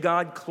say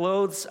God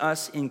clothes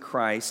us in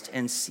Christ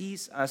and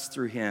sees us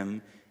through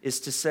him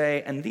is to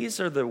say, and these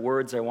are the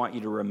words I want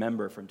you to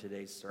remember from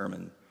today's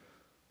sermon,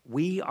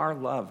 we are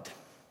loved.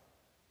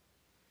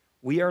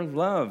 We are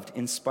loved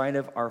in spite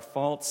of our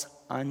faults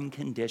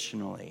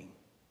unconditionally.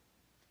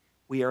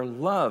 We are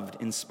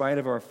loved in spite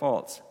of our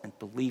faults. And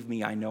believe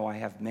me, I know I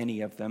have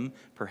many of them.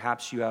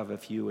 Perhaps you have a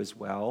few as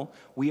well.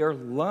 We are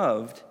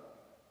loved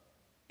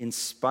in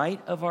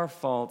spite of our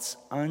faults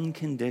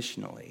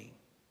unconditionally.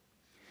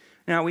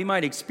 Now, we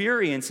might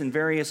experience in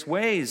various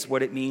ways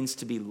what it means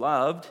to be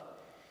loved.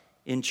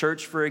 In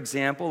church, for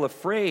example, a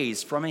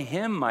phrase from a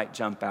hymn might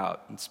jump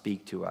out and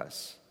speak to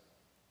us.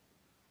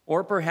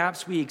 Or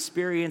perhaps we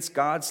experience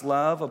God's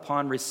love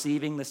upon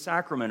receiving the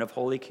sacrament of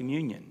Holy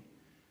Communion,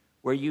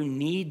 where you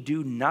need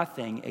do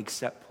nothing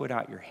except put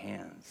out your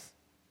hands.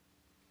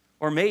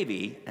 Or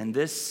maybe, and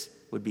this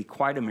would be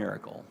quite a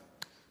miracle,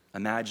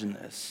 imagine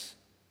this,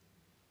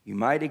 you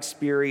might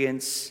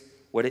experience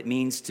what it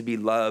means to be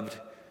loved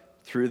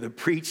through the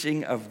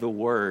preaching of the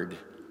word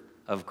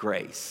of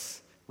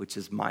grace, which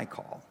is my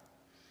call.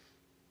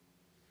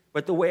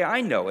 But the way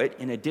I know it,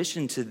 in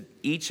addition to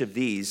each of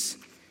these,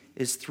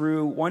 is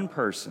through one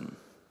person.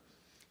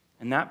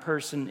 And that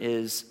person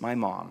is my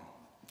mom,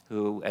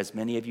 who, as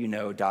many of you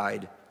know,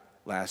 died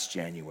last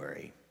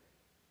January.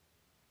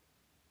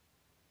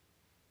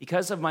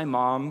 Because of my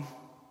mom,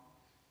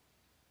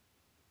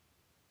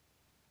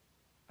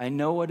 I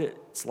know what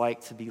it's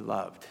like to be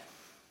loved.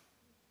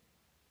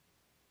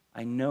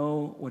 I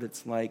know what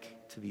it's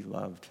like to be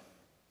loved.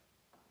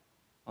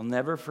 I'll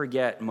never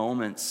forget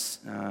moments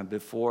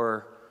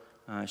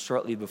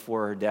shortly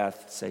before her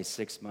death, say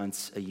 6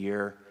 months, a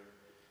year,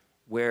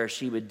 where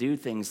she would do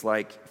things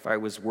like, if I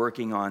was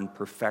working on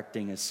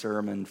perfecting a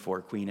sermon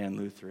for Queen Anne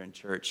Lutheran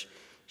Church,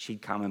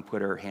 she'd come and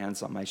put her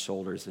hands on my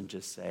shoulders and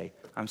just say,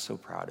 I'm so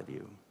proud of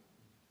you.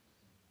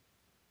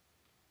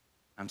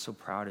 I'm so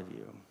proud of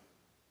you.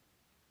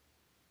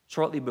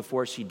 Shortly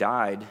before she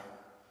died,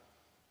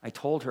 I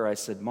told her, I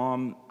said,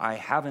 Mom, I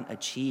haven't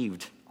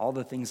achieved all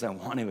the things I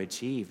want to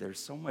achieve. There's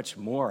so much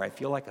more. I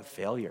feel like a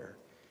failure.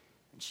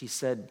 And she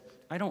said,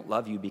 I don't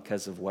love you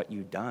because of what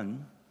you've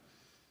done.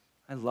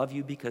 I love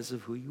you because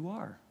of who you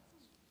are.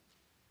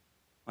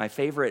 My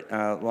favorite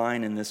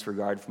line in this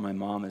regard from my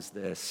mom is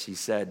this. She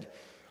said,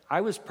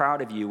 I was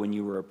proud of you when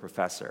you were a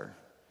professor,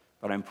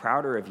 but I'm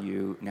prouder of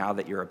you now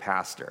that you're a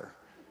pastor.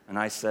 And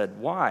I said,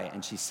 why?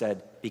 And she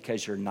said,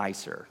 because you're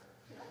nicer.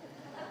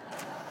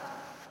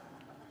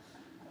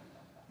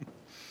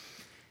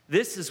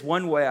 This is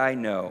one way I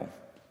know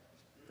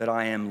that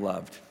I am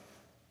loved,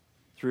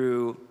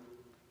 through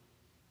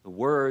the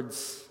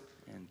words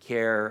and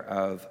care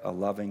of a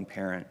loving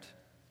parent.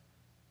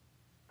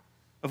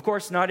 Of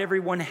course, not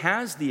everyone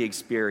has the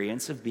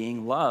experience of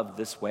being loved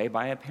this way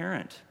by a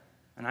parent,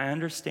 and I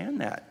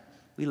understand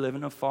that. We live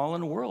in a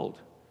fallen world.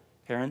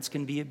 Parents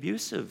can be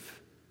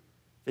abusive,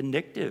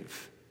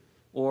 vindictive,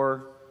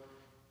 or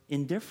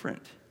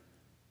indifferent.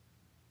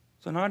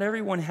 So not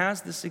everyone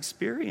has this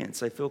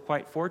experience. I feel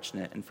quite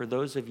fortunate. And for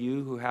those of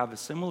you who have a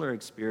similar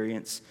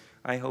experience,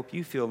 I hope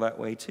you feel that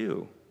way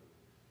too.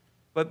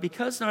 But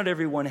because not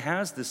everyone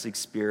has this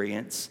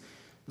experience,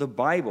 the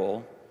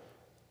Bible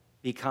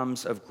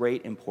becomes of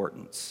great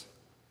importance.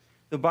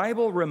 The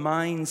Bible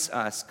reminds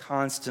us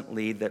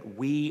constantly that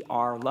we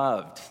are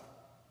loved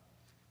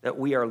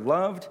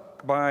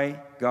by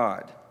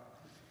God.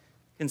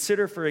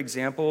 Consider, for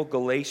example,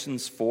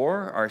 Galatians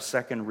 4, our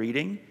second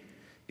reading.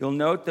 You'll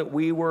note that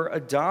we were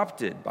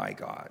adopted by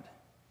God,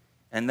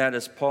 and that,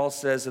 as Paul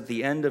says at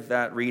the end of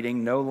that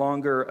reading, no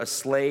longer a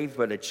slave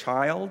but a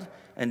child,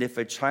 and if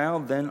a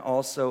child, then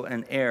also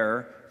an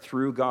heir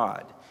through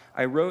God.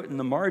 I wrote in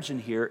the margin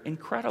here,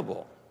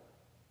 incredible.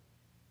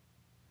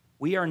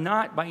 We are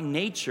not by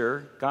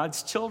nature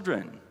God's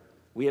children.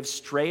 We have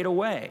strayed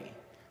away,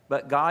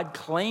 but God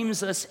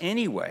claims us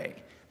anyway.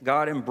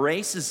 God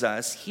embraces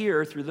us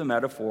here through the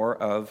metaphor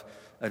of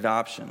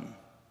adoption.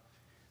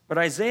 But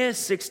Isaiah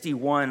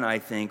 61, I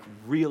think,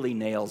 really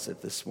nails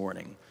it this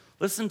morning.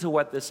 Listen to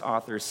what this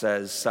author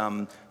says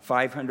some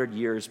 500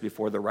 years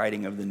before the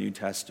writing of the New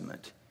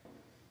Testament.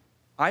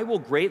 I will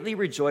greatly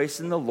rejoice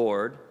in the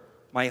Lord.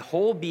 My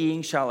whole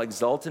being shall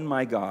exult in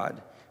my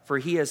God, for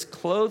he has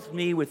clothed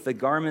me with the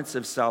garments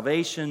of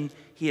salvation.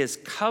 He has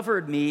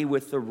covered me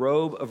with the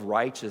robe of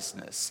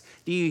righteousness.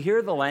 Do you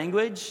hear the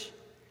language?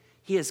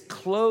 He has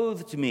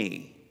clothed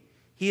me.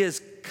 He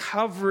has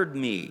covered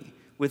me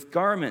with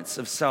garments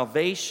of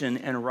salvation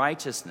and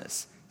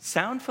righteousness.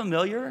 Sound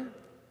familiar?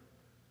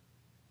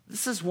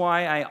 This is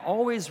why I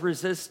always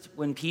resist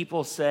when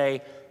people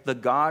say the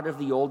God of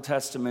the Old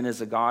Testament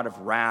is a God of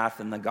wrath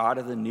and the God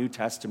of the New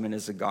Testament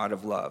is a God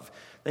of love.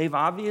 They've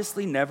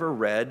obviously never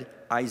read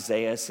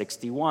Isaiah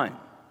 61.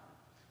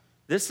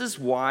 This is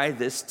why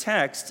this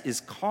text is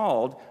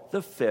called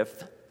the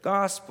fifth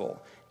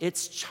gospel.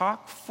 It's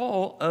chock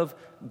full of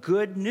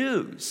good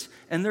news,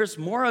 and there's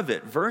more of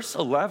it. Verse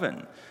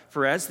 11,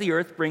 for as the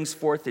earth brings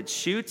forth its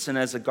shoots, and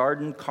as a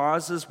garden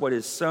causes what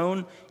is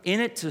sown in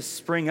it to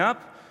spring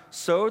up,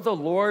 so the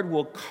Lord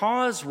will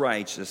cause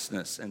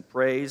righteousness and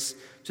praise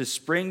to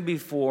spring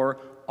before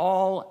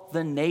all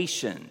the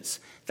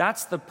nations.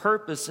 That's the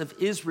purpose of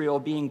Israel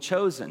being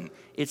chosen.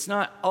 It's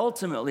not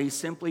ultimately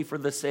simply for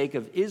the sake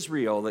of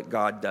Israel that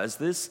God does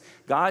this.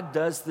 God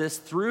does this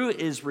through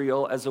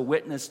Israel as a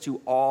witness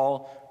to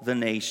all the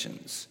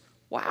nations.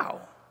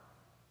 Wow.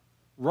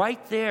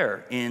 Right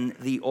there in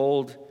the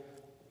Old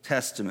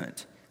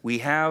Testament, we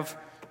have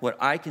what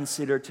I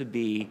consider to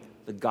be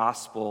the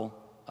gospel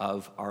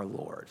of our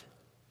Lord.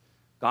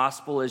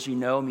 Gospel, as you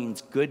know,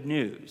 means good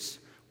news.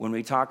 When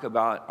we talk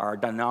about our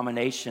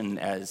denomination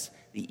as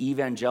the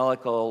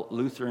Evangelical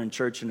Lutheran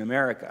Church in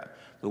America,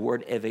 the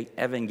word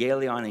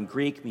evangelion in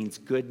Greek means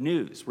good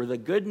news. We're the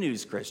good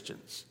news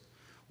Christians.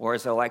 Or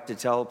as I like to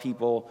tell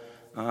people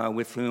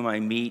with whom I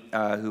meet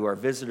who are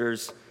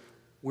visitors,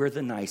 we're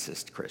the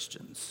nicest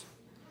Christians.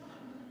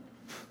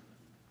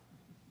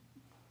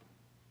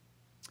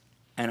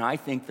 And I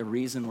think the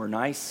reason we're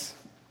nice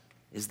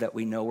is that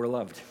we know we're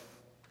loved.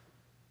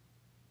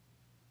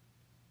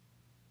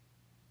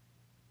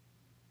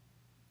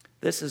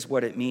 This is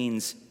what it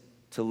means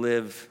to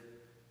live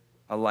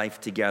a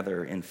life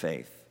together in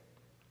faith.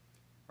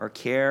 Our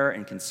care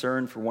and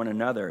concern for one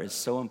another is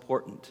so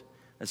important,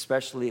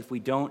 especially if we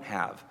don't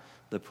have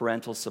the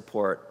parental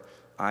support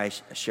I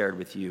shared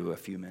with you a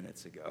few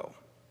minutes ago.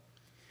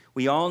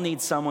 We all need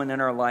someone in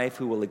our life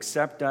who will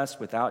accept us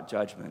without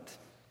judgment.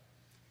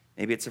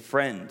 Maybe it's a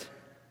friend.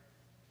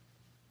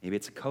 Maybe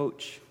it's a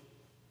coach.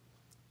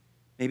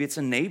 Maybe it's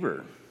a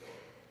neighbor.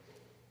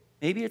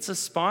 Maybe it's a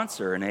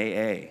sponsor in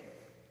AA.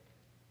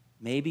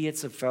 Maybe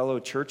it's a fellow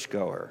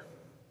churchgoer.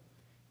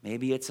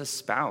 Maybe it's a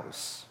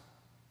spouse.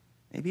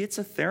 Maybe it's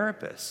a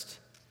therapist.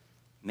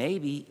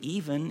 Maybe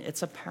even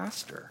it's a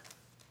pastor.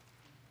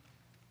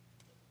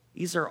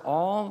 These are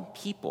all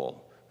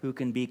people who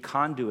can be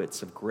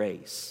conduits of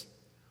grace.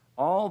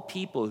 All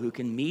people who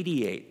can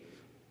mediate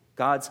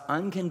God's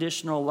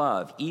unconditional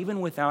love, even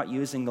without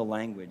using the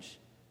language,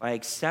 by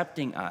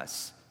accepting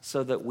us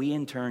so that we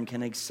in turn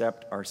can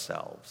accept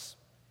ourselves.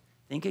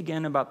 Think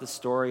again about the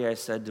story I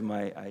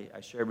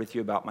shared with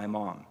you about my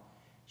mom.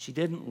 She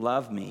didn't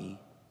love me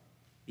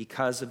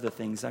because of the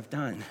things I've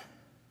done.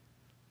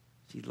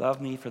 She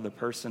loved me for the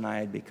person I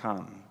had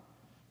become.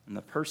 And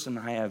the person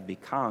I have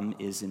become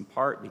is in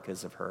part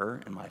because of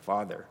her and my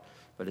father,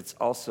 but it's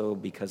also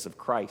because of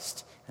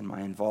Christ and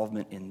my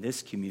involvement in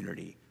this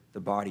community, the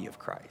body of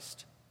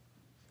Christ.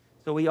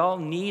 So we all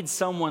need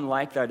someone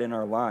like that in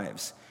our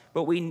lives,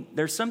 but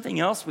there's something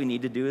else we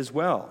need to do as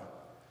well.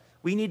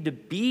 We need to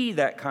be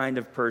that kind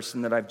of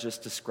person that I've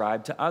just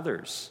described to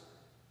others.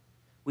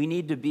 We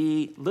need to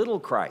be little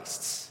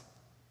Christs,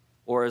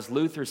 or as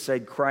Luther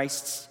said,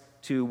 Christs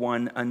to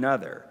one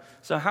another.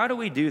 So how do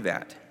we do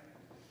that?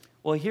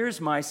 Well,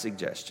 here's my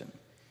suggestion.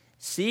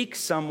 Seek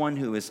someone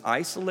who is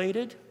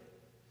isolated,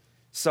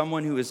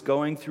 someone who is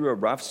going through a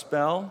rough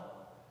spell,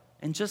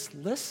 and just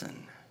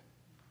listen.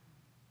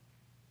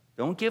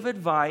 Don't give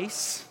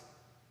advice.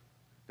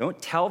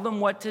 Don't tell them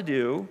what to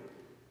do.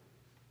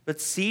 But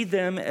see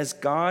them as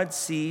God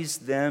sees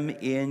them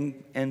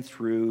in and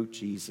through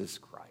Jesus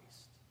Christ.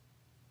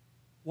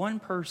 One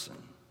person.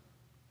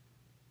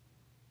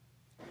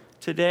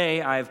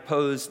 Today, I've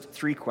posed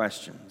 3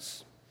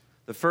 questions.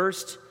 The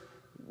first,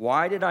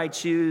 why did I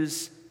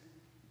choose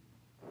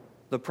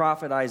the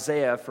prophet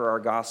Isaiah for our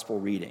gospel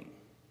reading?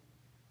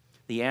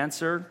 The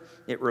answer,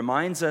 it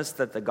reminds us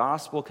that the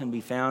gospel can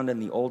be found in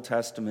the Old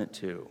Testament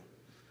too.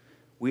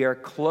 We are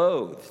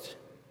clothed,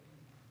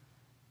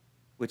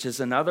 which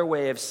is another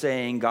way of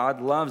saying God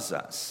loves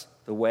us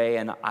the way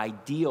an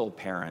ideal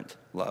parent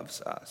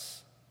loves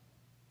us.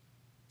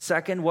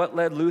 Second, what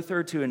led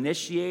Luther to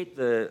initiate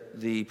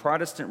the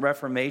Protestant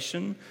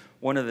Reformation,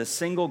 one of the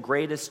single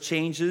greatest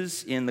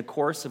changes in the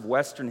course of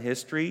Western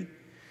history?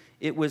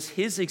 It was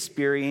his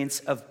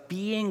experience of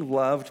being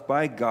loved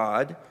by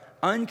God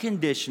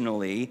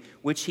unconditionally,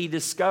 which he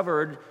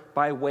discovered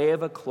by way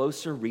of a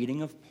closer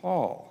reading of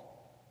Paul.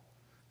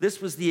 This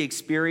was the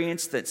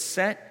experience that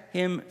set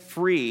him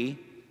free,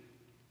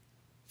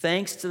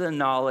 thanks to the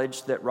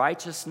knowledge that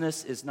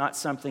righteousness is not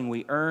something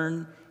we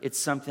earn, it's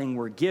something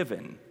we're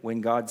given when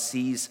God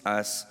sees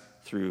us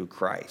through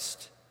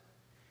Christ.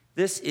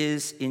 This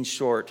is, in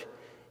short,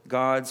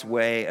 God's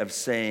way of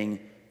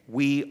saying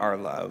we are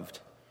loved.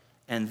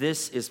 And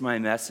this is my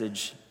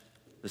message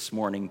this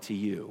morning to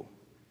you.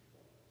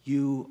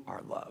 You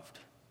are loved.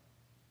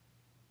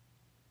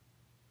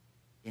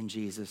 In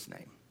Jesus'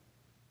 name,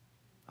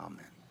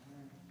 amen.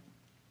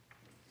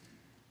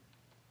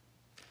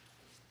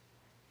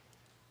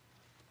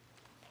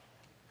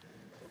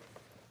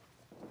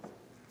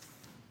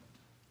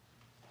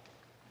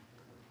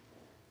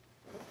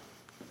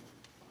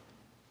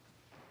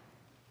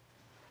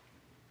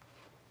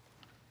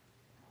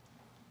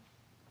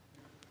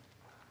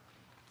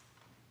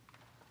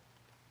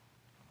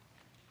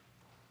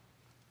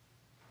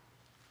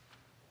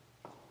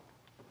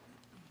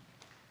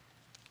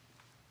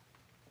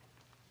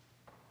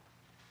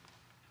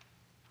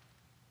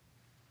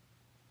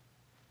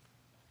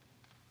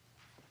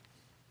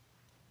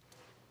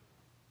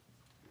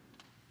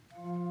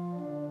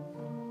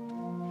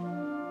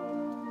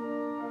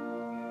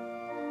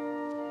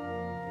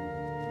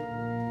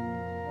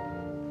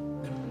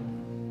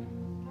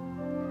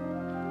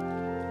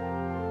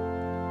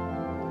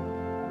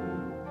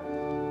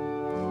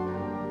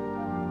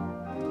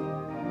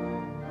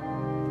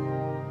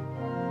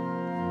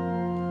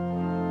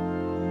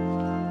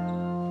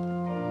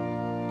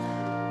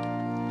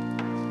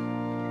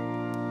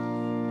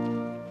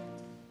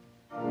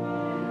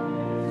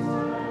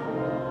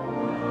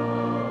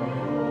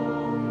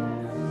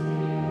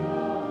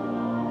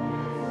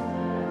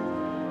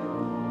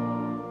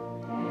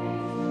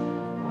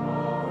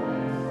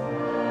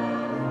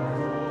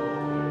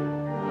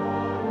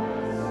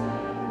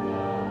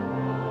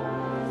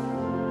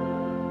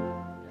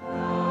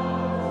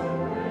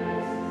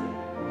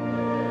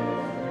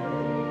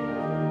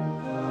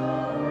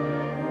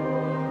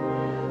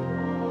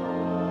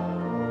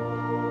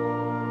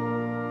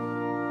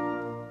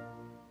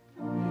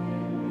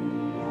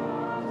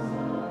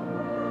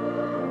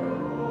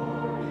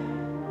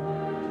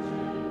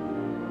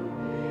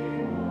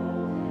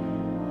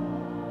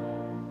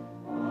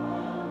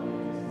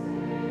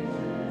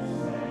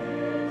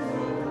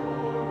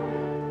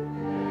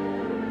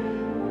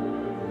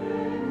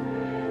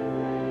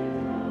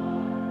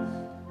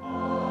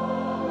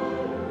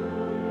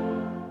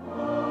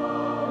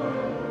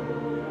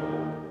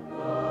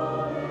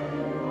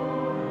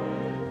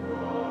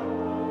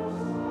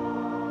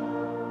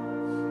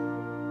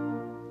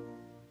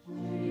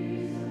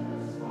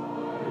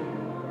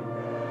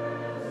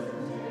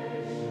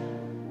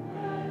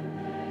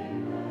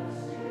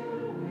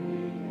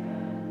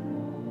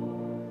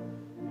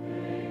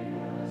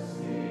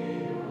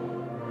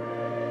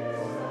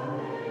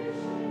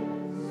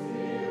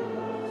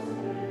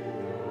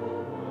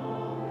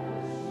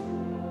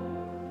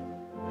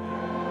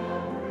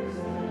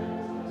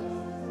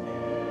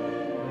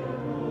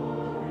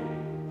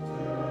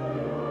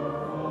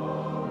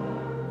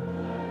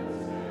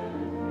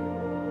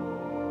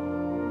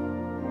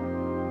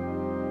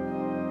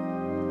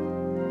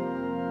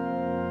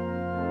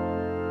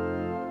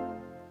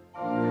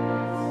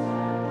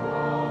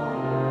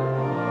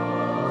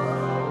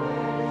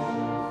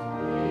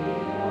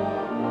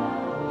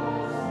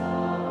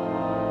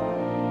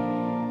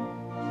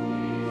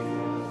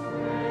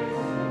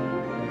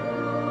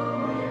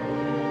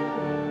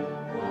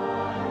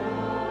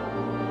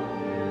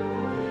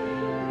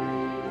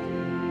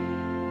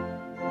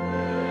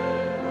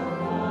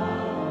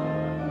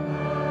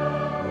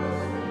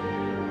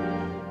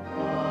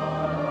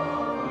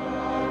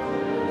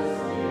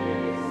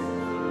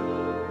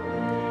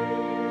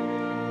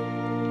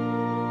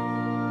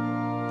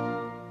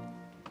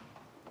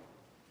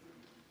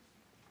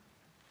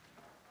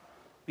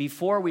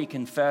 Before we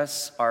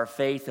confess our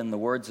faith in the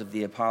words of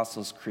the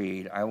Apostles'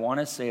 Creed, I want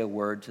to say a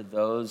word to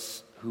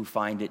those who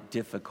find it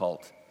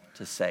difficult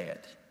to say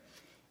it.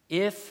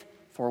 If,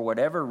 for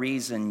whatever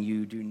reason,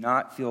 you do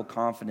not feel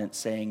confident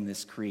saying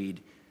this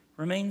creed,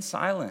 remain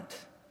silent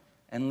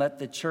and let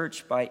the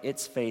church by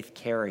its faith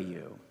carry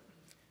you.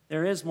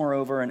 There is,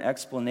 moreover, an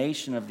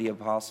explanation of the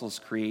Apostles'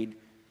 Creed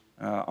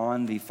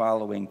on the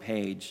following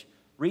page.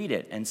 Read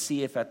it and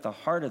see if at the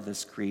heart of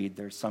this creed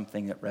there's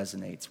something that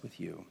resonates with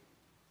you.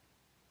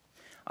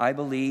 I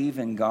believe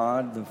in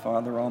God, the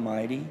Father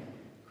Almighty,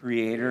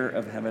 creator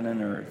of heaven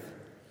and earth.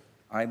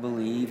 I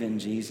believe in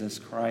Jesus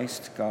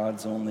Christ,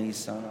 God's only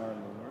Son, our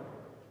Lord,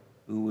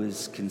 who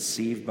was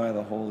conceived by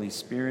the Holy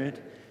Spirit,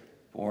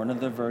 born of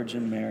the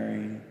Virgin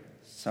Mary,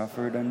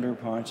 suffered under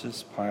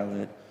Pontius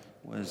Pilate,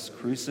 was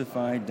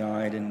crucified,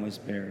 died, and was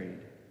buried.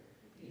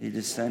 He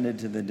descended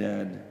to the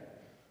dead.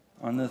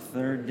 On the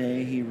third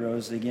day he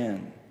rose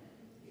again.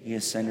 He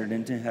ascended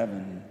into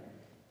heaven.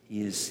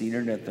 He is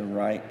seated at the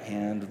right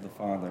hand of the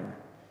Father,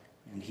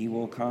 and he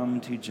will come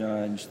to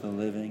judge the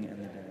living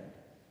and the dead.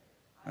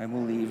 I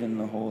believe in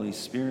the Holy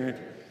Spirit,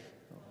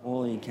 the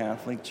Holy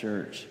Catholic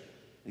Church,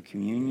 the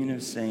communion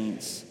of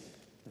saints,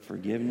 the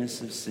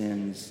forgiveness of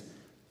sins,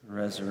 the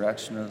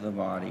resurrection of the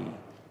body,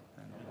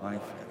 and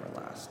life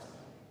everlasting.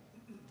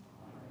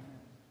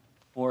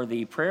 For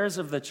the prayers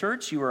of the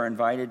church, you are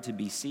invited to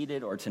be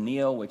seated or to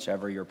kneel,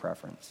 whichever your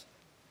preference.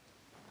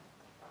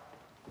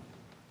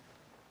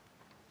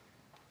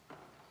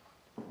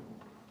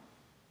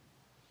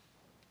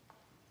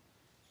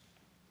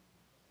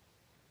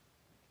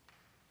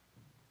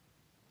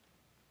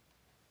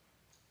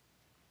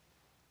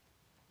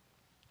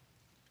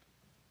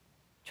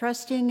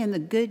 Trusting in the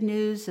good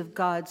news of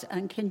God's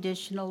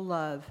unconditional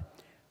love,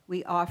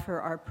 we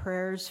offer our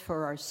prayers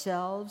for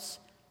ourselves,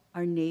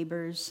 our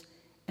neighbors,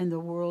 and the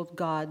world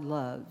God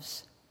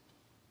loves.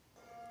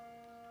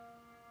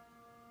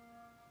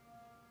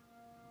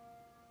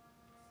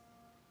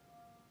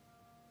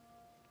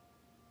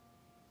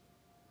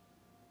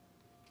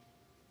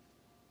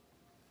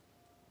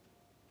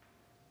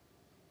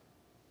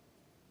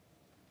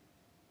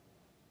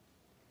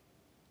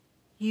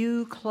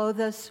 You clothe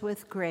us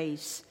with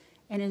grace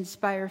and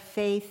inspire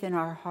faith in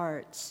our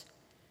hearts.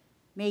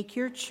 Make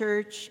your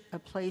church a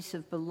place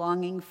of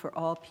belonging for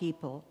all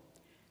people.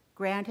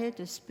 Grant it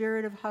a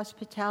spirit of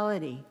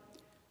hospitality.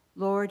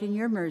 Lord, in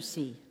your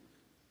mercy.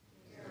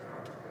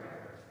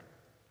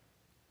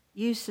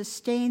 You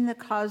sustain the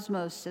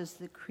cosmos as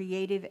the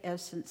creative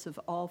essence of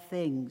all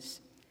things.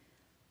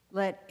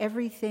 Let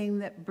everything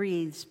that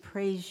breathes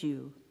praise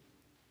you.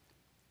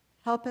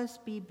 Help us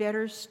be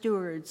better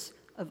stewards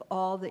of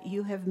all that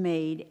you have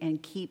made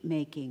and keep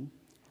making.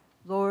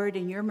 Lord,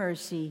 in your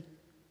mercy.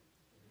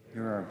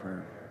 Hear our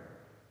prayer.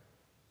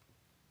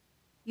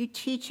 You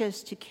teach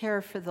us to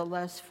care for the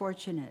less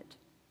fortunate.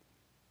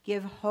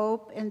 Give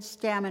hope and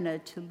stamina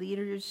to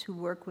leaders who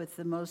work with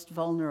the most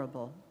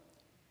vulnerable.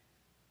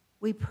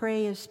 We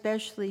pray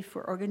especially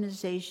for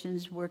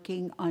organizations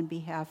working on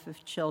behalf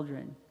of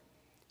children.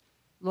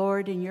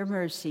 Lord, in your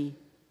mercy.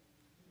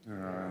 Hear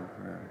our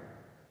prayer.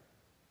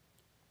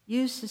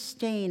 You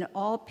sustain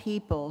all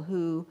people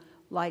who,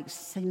 like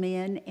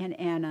Simeon and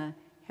Anna,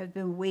 have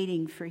been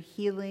waiting for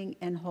healing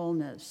and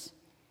wholeness.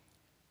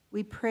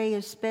 We pray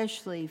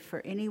especially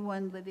for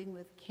anyone living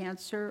with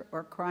cancer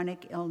or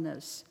chronic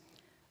illness,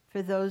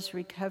 for those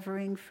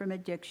recovering from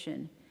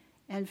addiction,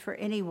 and for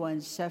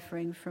anyone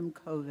suffering from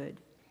COVID.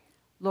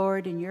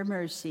 Lord, in your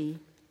mercy.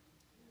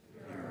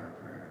 Hear our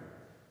prayer.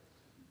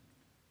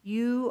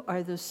 You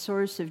are the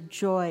source of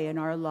joy in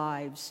our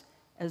lives,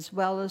 as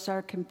well as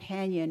our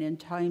companion in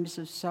times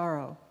of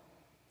sorrow.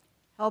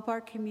 Help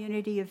our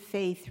community of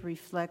faith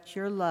reflect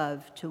your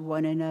love to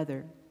one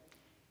another.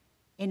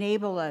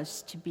 Enable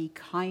us to be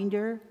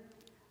kinder,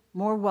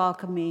 more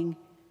welcoming,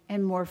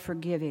 and more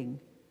forgiving.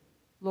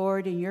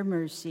 Lord, in your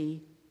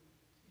mercy.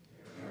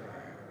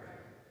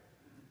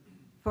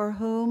 For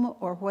whom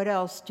or what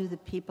else do the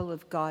people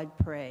of God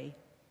pray?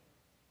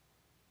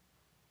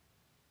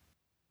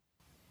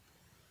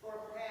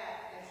 For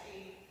Pat, as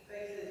she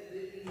faces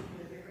moving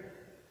to a different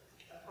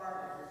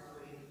apartment this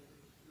week,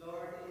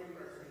 Lord, in your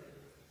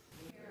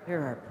mercy.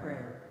 Hear our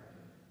prayer.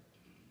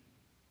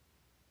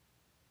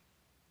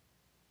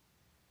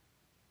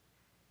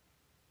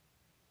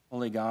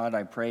 Holy God,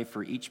 I pray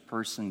for each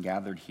person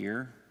gathered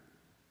here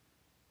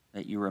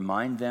that you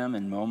remind them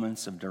in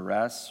moments of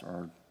duress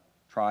or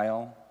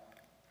trial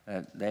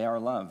that they are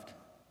loved.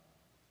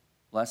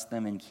 Bless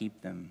them and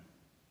keep them.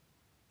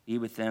 Be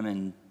with them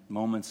in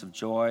moments of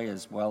joy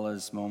as well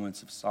as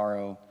moments of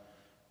sorrow.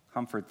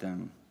 Comfort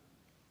them.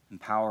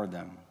 Empower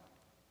them.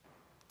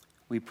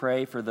 We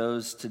pray for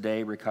those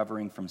today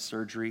recovering from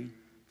surgery,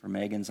 for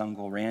Megan's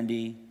uncle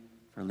Randy,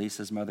 for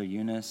Lisa's mother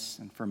Eunice,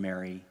 and for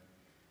Mary.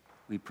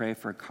 We pray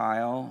for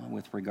Kyle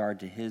with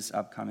regard to his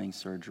upcoming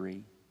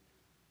surgery.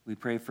 We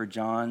pray for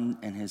John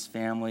and his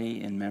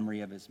family in memory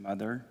of his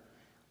mother.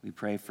 We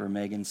pray for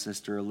Megan's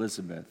sister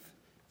Elizabeth,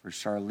 for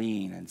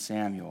Charlene and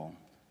Samuel,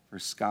 for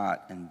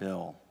Scott and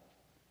Bill.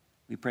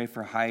 We pray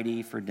for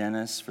Heidi, for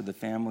Dennis, for the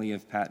family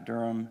of Pat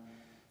Durham,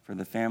 for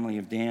the family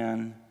of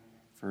Dan,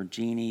 for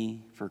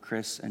Jeannie, for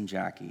Chris and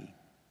Jackie.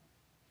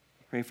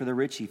 We pray for the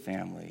Ritchie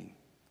family,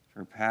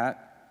 for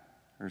Pat,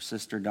 her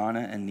sister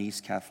Donna and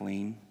niece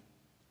Kathleen.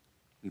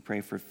 We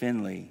pray for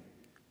Finley.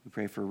 We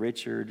pray for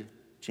Richard,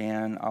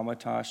 Jan,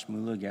 Amatosh,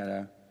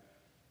 Mulugeta,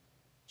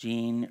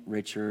 Jean,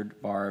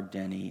 Richard, Barb,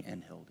 Denny,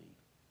 and Hildy.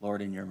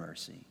 Lord, in your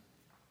mercy.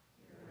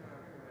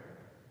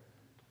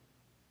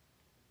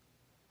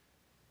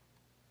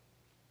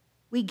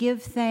 We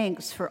give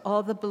thanks for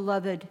all the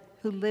beloved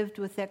who lived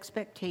with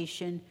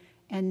expectation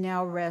and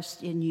now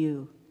rest in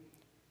you.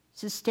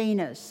 Sustain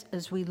us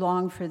as we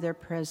long for their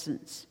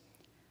presence.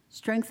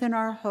 Strengthen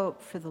our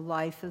hope for the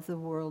life of the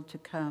world to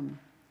come.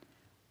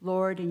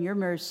 Lord, in your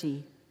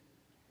mercy,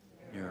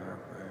 Hear our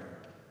prayer.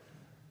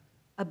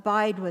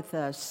 abide with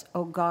us,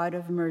 O God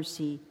of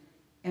mercy,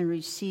 and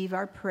receive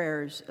our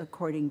prayers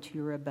according to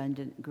your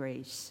abundant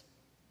grace.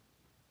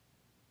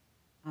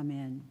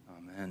 Amen.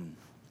 Amen.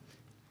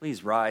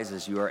 Please rise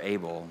as you are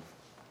able.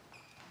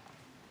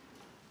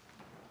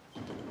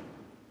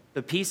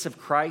 The peace of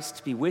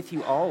Christ be with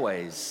you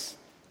always.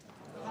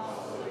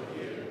 Also with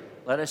you.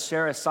 Let us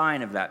share a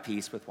sign of that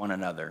peace with one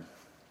another.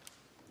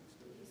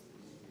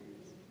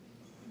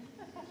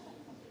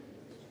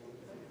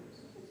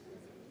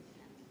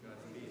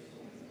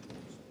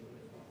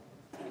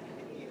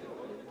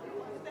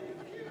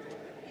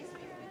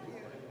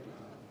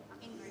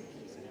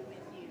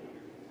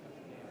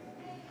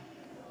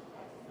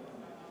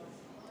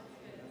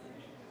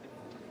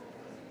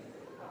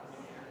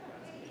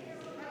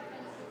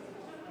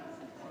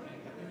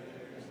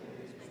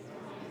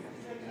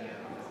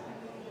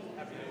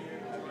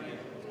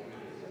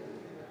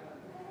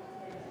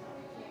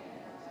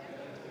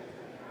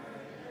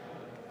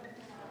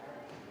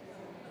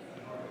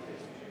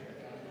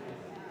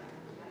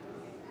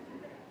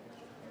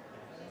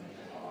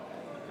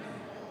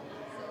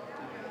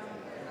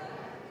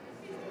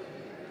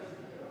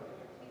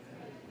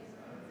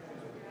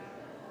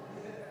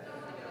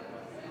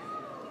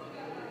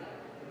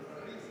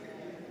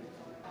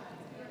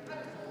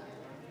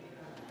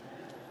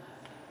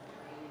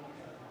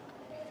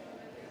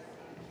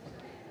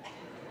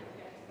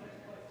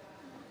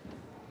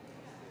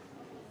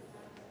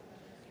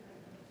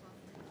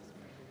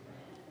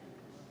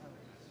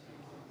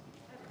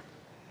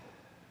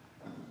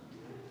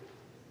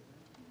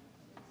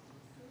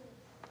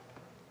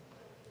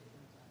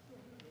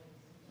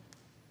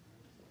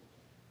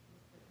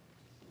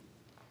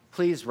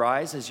 Please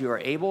rise as you are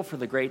able for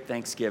the great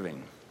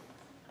Thanksgiving.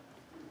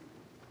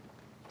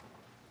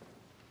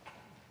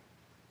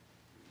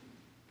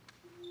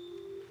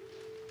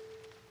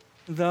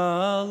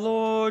 The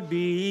Lord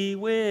be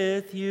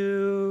with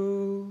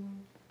you.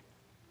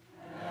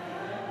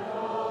 And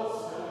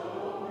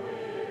also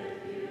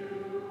with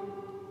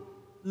you.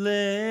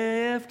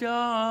 Lift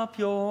up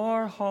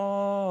your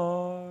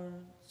hearts.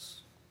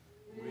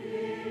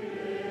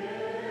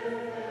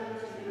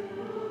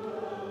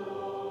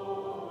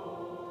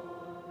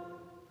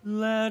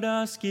 Let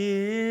us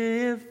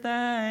give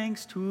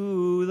thanks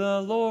to the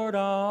Lord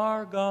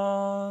our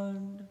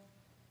God.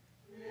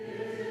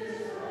 It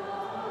is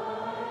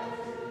right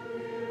to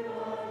give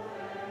our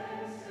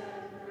thanks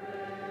and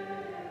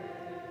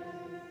praise.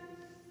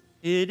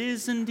 It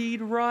is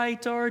indeed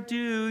right, our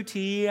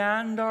duty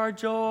and our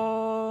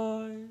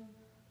joy,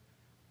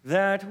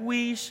 that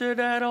we should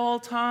at all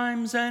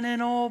times and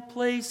in all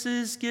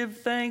places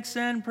give thanks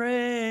and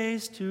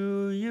praise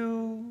to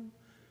you,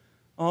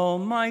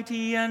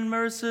 Almighty and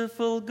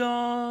merciful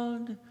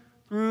God,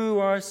 through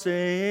our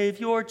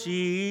Savior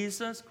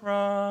Jesus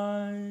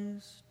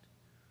Christ,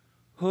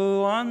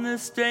 who on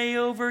this day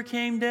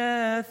overcame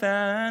death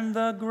and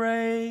the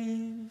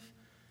grave,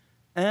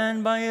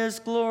 and by his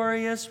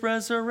glorious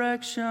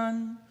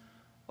resurrection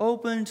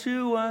opened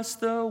to us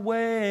the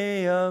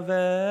way of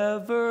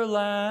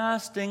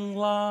everlasting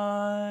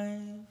life.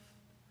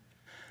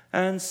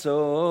 And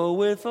so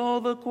with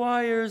all the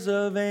choirs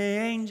of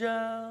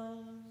angels,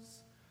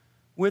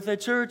 with the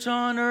church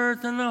on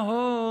earth and the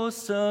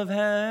hosts of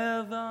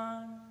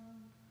heaven,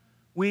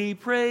 we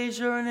praise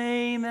your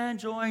name and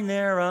join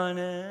their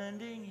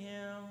unending hymn.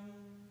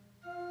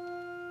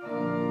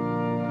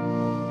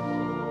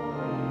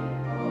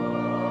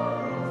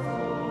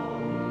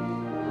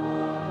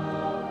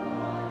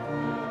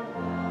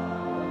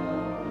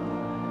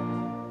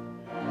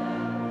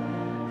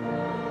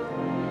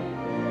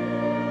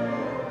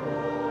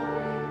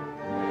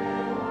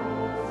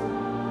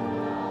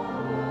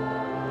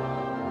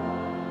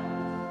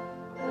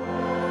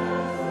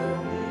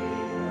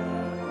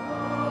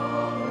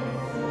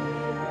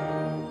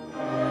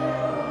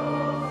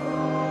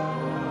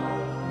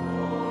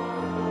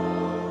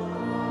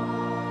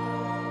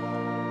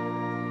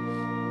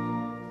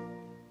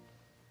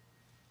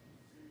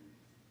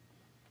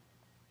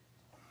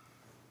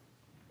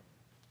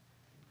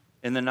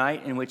 In the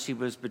night in which he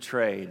was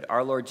betrayed,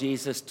 our Lord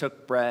Jesus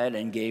took bread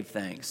and gave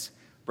thanks,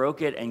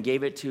 broke it and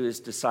gave it to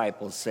his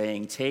disciples,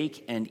 saying,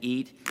 "Take and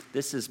eat.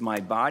 This is my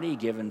body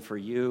given for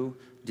you.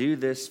 Do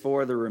this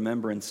for the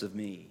remembrance of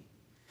me."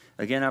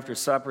 Again, after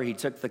supper, he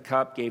took the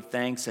cup, gave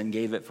thanks, and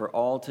gave it for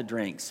all to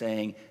drink,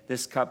 saying,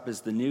 "This cup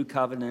is the new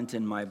covenant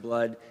in my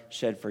blood,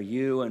 shed for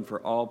you and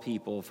for all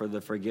people for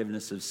the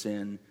forgiveness of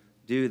sin.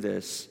 Do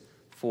this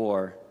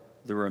for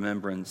the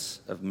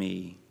remembrance of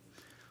me."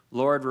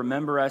 Lord,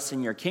 remember us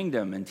in your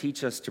kingdom and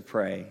teach us to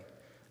pray.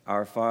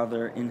 Our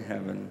Father in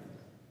heaven,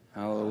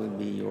 hallowed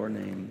be your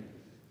name.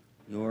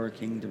 Your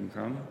kingdom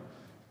come,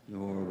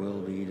 your will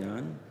be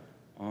done,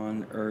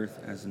 on earth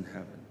as in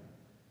heaven.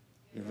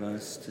 Give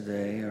us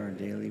today our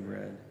daily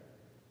bread.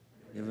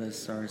 Give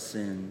us our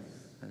sin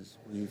as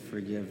we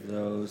forgive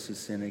those who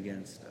sin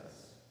against us.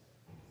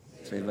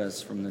 Save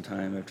us from the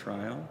time of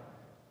trial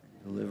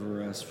and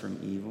deliver us from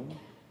evil.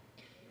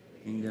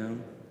 The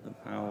kingdom, the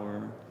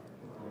power,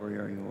 the glory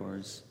are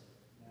yours,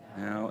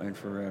 now and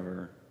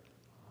forever.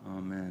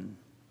 Amen.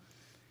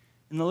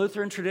 In the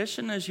Lutheran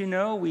tradition, as you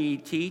know, we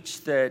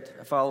teach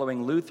that,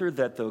 following Luther,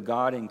 that though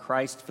God in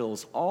Christ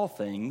fills all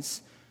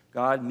things,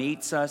 God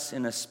meets us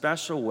in a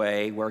special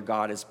way where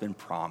God has been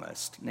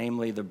promised,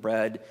 namely the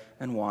bread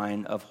and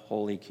wine of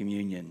Holy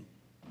Communion.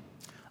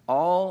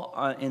 All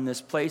in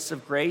this place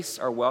of grace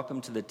are welcome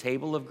to the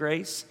table of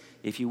grace.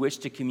 If you wish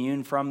to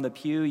commune from the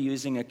pew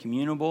using a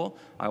communable,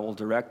 I will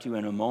direct you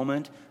in a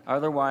moment.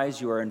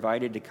 Otherwise, you are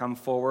invited to come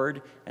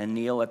forward and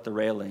kneel at the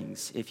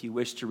railings. If you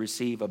wish to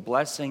receive a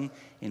blessing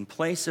in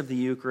place of the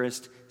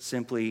Eucharist,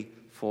 simply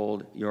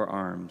fold your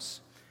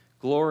arms.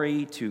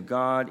 Glory to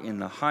God in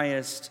the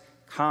highest.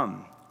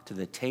 Come to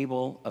the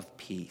table of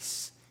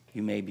peace.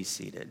 You may be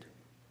seated.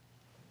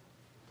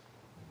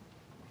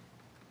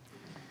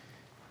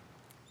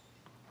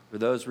 For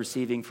those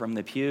receiving from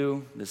the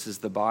pew, this is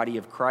the body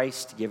of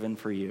Christ given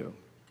for you.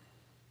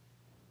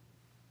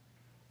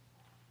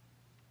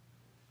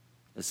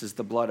 This is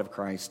the blood of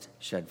Christ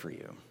shed for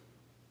you.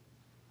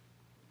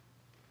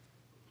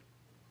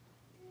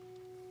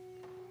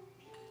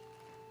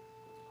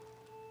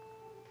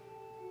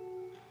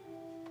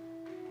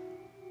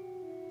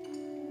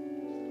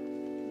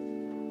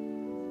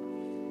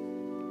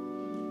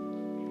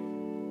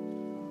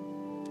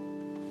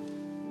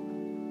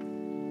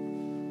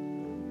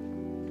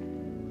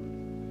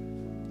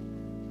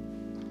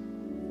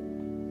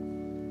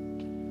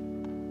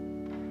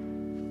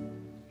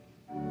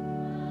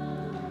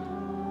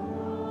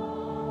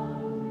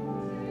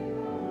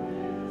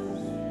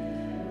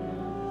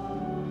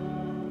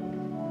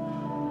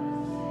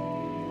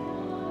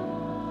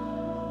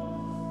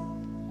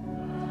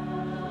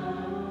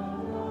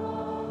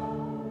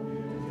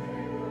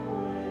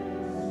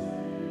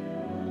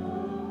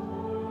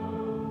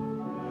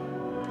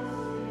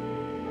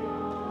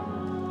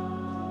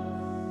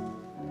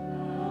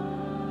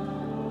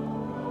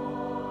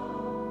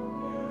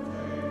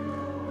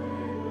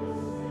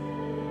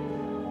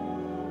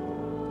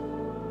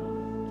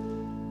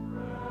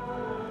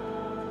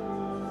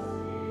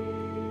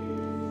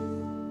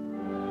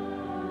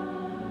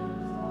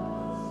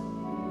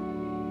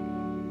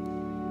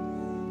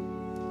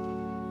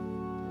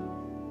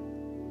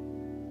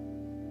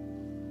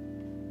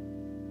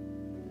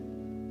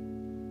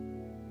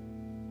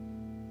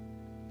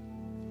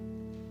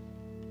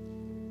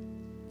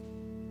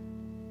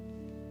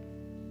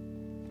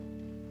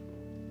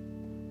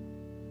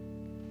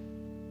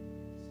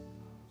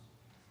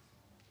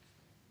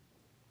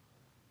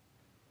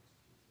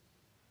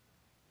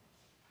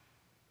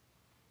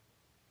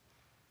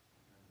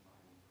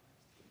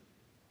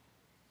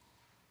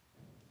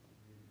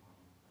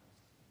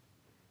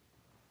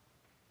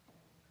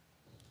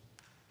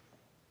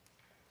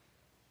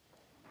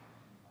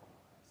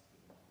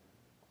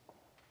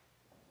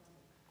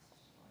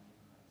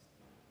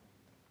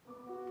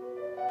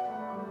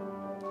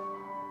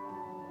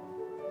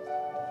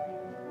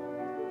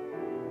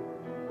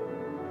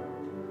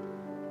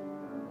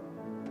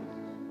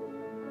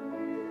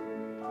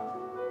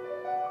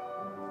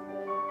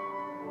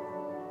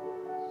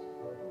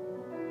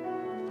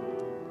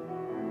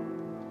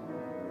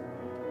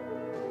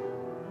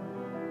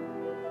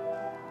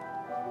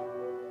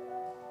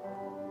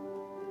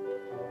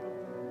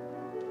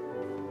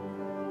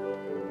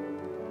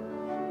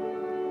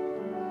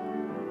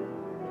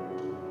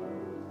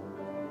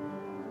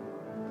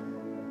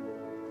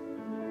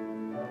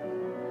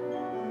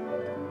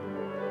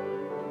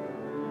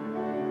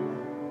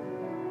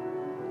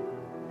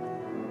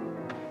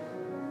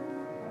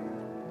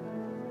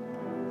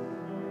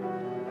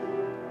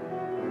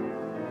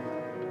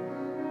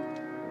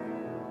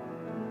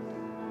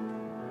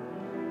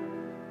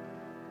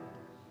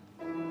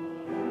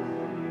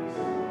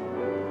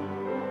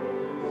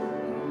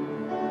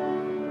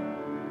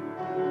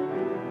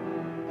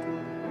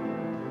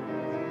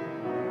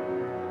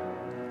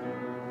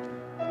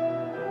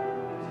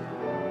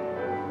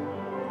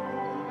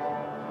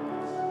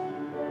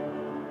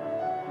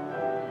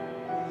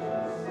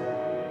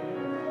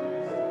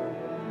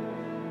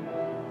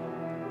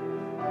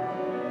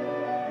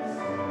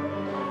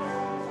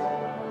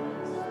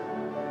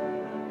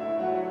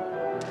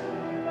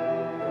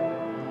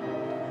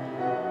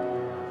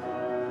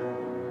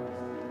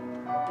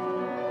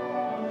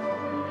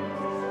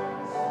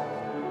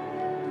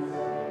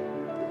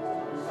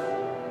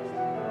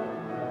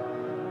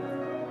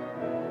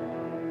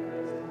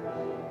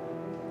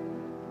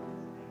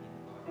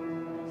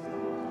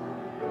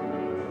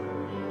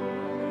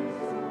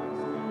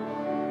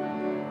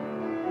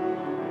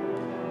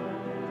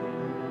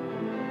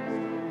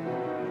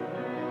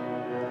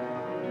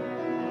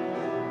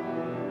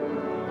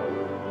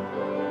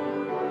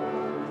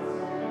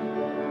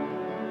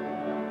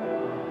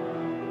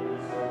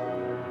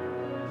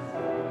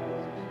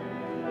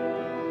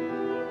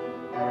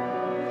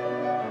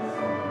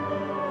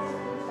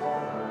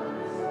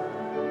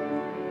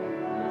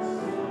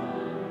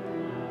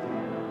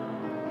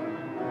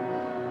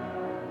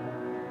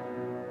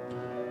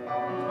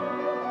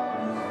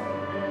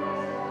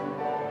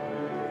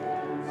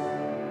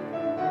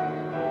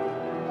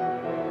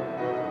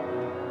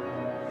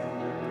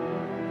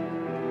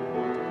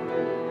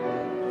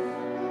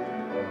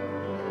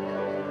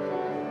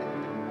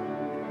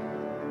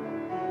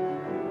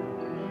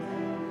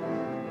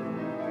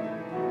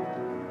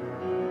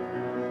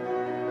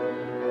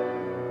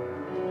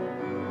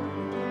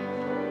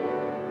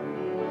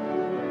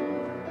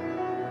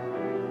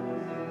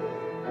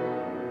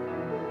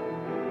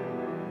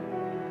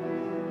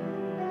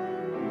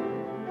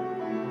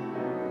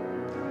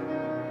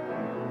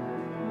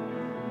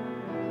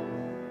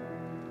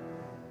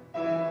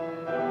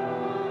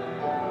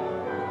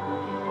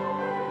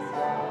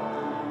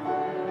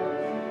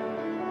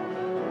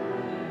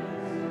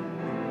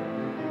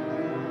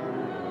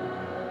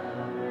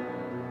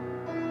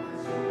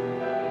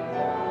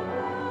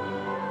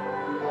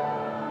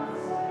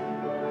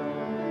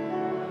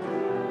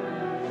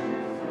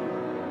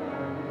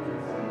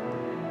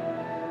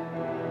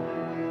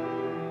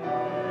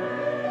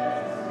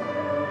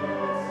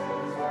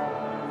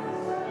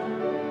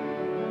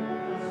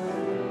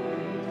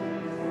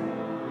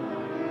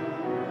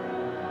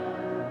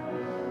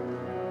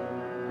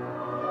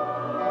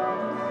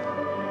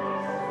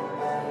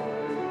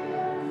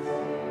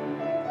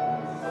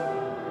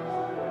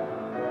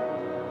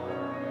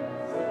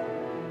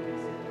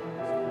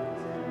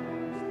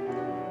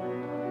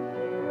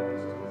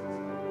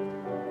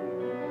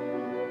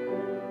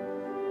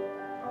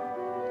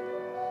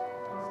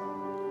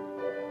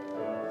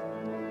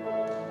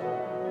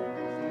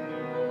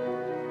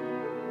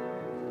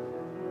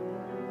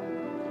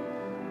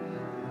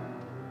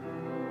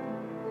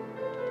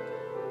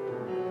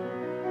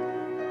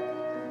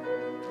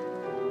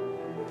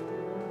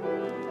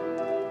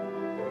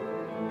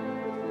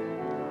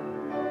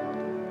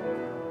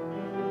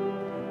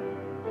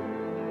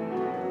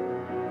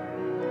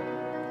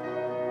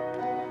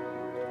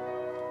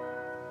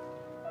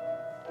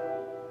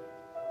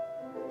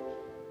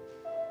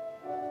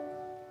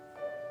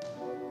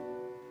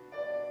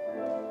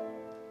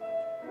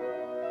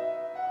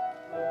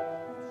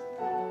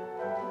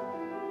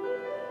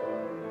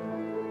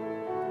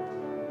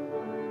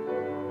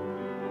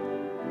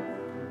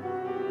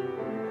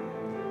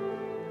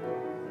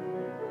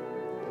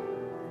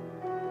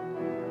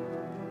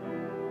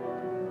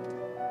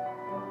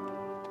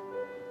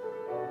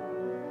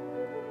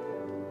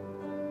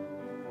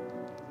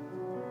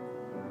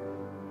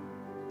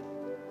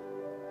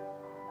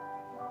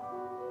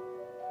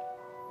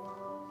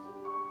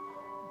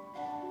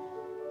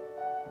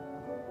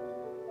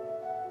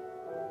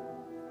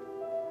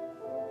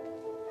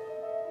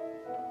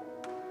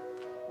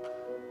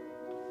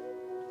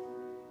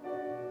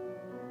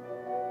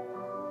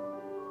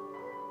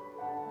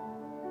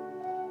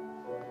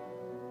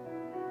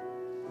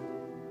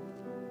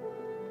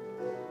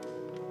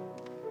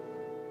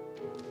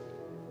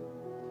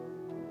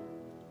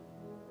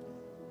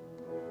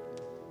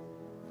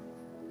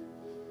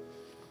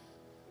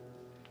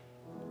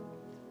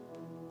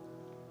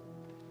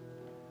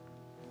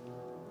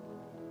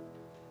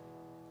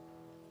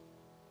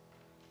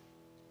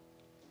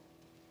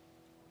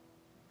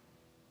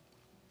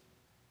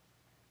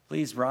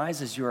 Please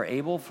rise as you are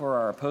able for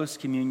our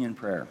post-communion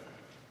prayer.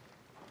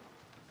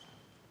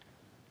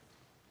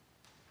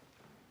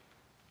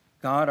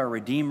 God, our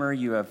Redeemer,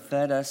 you have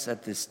fed us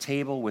at this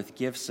table with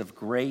gifts of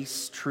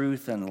grace,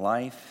 truth, and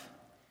life.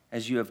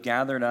 As you have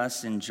gathered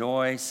us in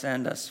joy,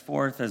 send us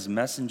forth as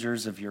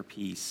messengers of your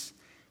peace.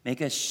 Make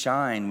us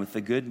shine with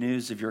the good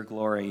news of your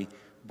glory,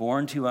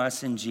 born to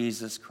us in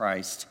Jesus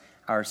Christ,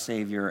 our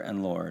Savior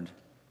and Lord.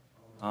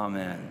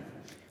 Amen.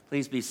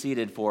 Please be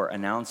seated for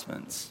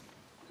announcements.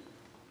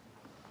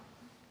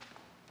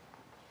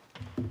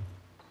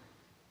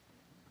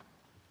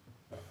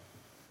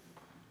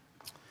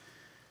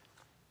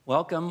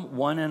 Welcome,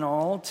 one and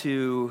all,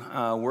 to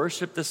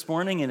worship this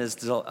morning. It is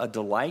a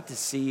delight to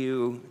see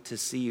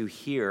you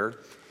here.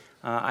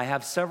 I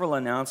have several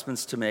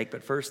announcements to make,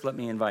 but first let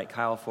me invite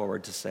Kyle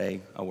forward to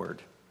say a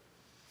word.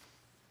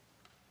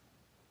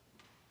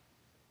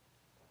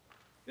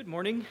 Good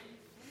morning.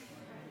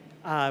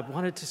 I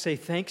wanted to say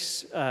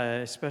thanks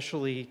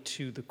especially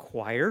to the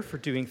choir for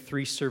doing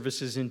 3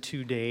 services in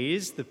 2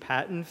 days, the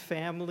Patton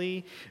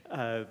family,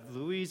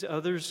 Louise,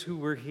 others who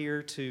were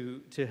here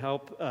to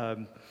help.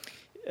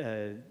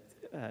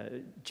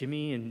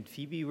 Jimmy and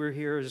Phoebe were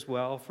here as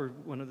well for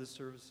one of the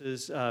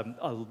services.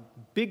 A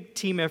big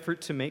team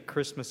effort to make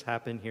Christmas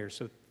happen here.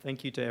 So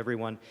thank you to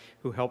everyone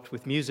who helped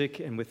with music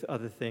and with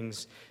other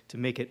things to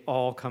make it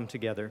all come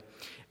together.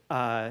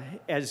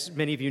 As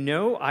many of you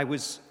know, I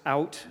was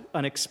out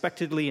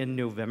unexpectedly in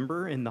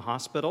November in the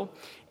hospital,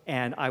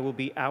 and I will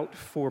be out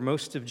for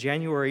most of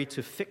January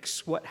to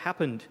fix what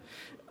happened.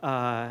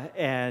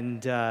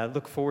 And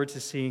look forward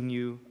to seeing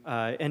you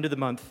end of the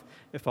month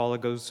if all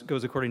goes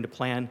according to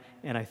plan,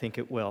 and I think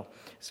it will.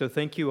 So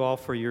thank you all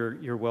for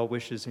your well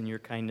wishes and your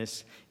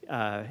kindness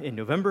in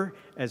November,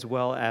 as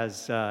well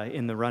as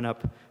in the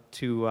run-up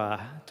to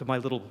my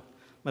little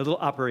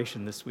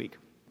operation this week.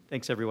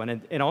 Thanks, everyone.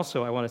 And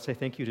also, I want to say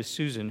thank you to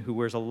Susan, who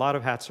wears a lot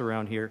of hats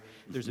around here.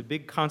 There's a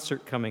big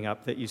concert coming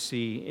up that you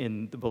see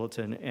in the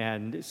bulletin,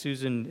 and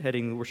Susan,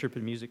 heading the Worship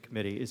and Music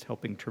Committee, is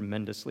helping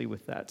tremendously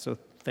with that. So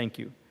thank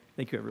you.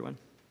 Thank you, everyone.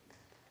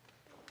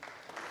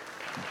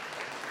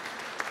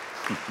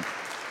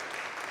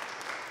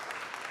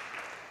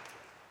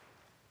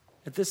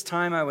 At this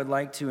time, I would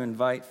like to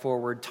invite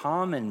forward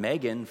Tom and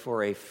Megan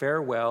for a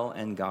farewell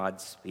and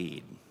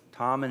Godspeed.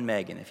 Tom and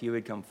Megan, if you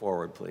would come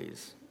forward,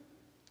 please.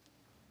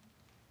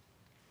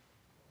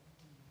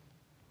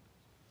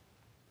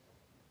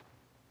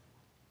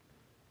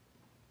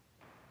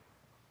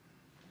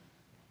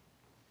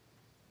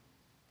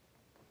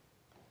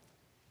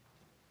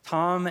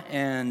 Tom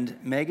and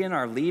Megan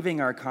are leaving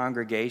our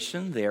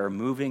congregation. They are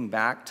moving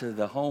back to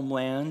the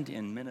homeland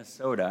in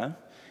Minnesota,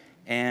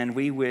 and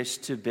we wish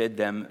to bid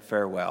them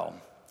farewell.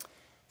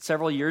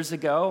 Several years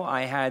ago,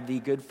 I had the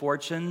good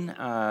fortune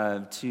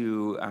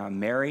to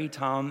marry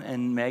Tom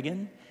and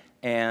Megan,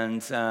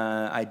 and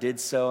I did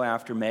so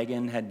after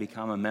Megan had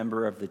become a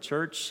member of the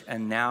church,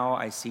 and now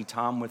I see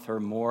Tom with her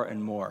more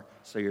and more,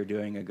 so you're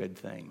doing a good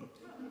thing.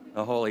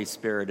 The Holy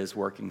Spirit is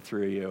working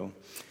through you.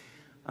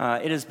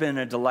 It has been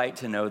a delight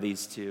to know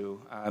these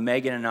two.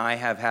 Megan and I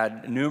have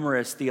had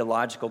numerous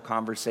theological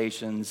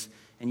conversations,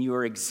 and you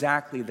are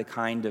exactly the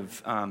kind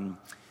of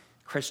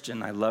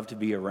Christian I love to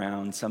be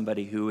around,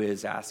 somebody who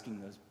is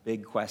asking those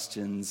big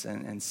questions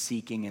and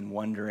seeking and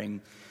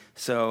wondering.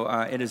 So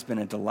it has been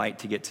a delight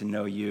to get to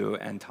know you,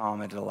 and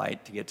Tom, a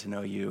delight to get to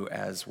know you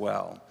as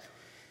well.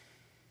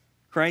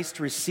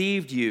 Christ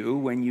received you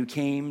when you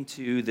came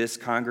to this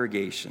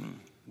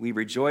congregation. We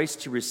rejoice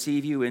to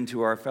receive you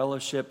into our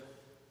fellowship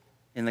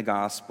in the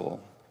gospel.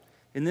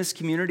 In this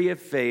community of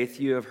faith,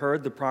 you have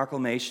heard the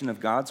proclamation of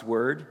God's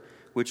word,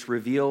 which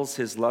reveals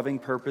his loving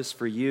purpose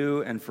for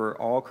you and for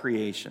all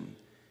creation.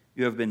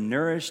 You have been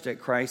nourished at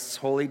Christ's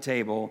holy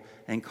table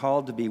and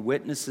called to be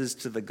witnesses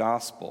to the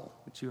gospel,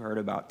 which you heard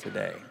about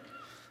today.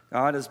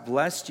 God has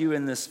blessed you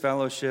in this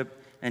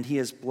fellowship, and he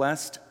has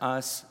blessed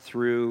us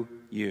through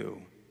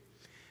you.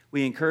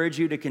 We encourage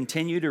you to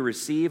continue to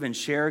receive and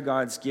share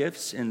God's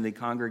gifts in the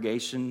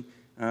congregation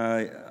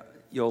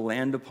you'll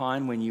land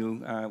upon when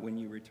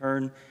you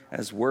return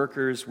as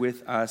workers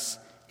with us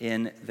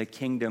in the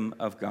kingdom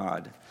of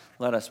God.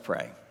 Let us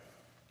pray.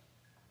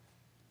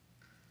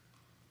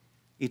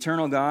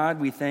 Eternal God,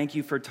 we thank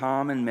you for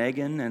Tom and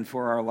Megan and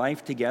for our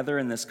life together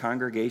in this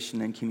congregation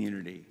and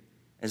community.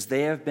 As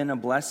they have been a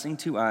blessing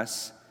to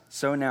us,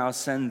 so now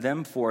send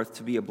them forth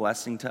to be a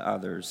blessing to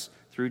others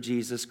through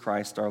Jesus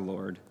Christ our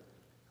Lord.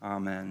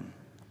 Amen.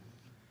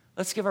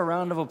 Let's give a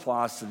round of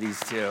applause to these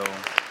two.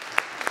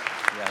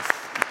 Yes.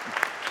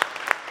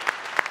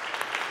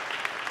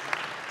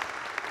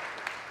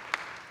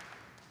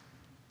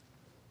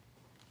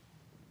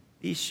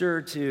 Be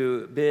sure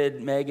to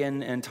bid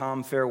Megan and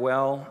Tom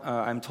farewell.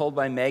 I'm told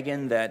by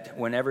Megan that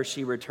whenever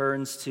she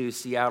returns to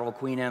Seattle,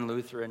 Queen Anne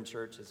Lutheran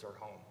Church is her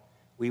home.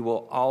 We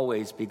will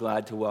always be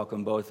glad to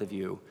welcome both of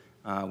you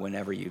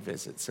whenever you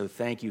visit. So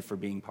thank you for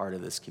being part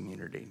of this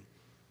community.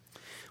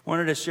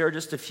 Wanted to share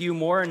just a few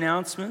more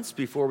announcements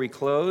before we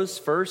close.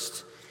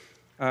 First,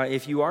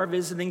 If you are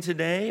visiting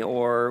today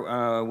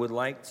or would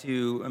like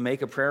to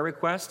make a prayer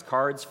request,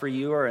 cards for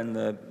you are in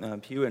the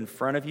pew in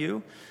front of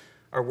you.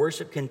 Our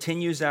worship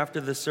continues after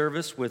the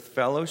service with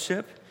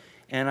fellowship,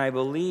 and I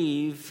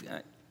believe,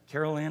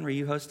 Carol Ann, were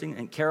you hosting?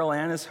 And Carol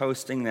Ann is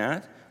hosting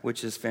that,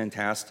 which is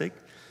fantastic.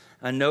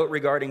 A note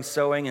regarding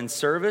sewing and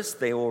service,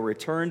 they will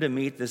return to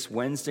meet this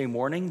Wednesday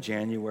morning,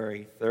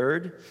 January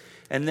 3rd.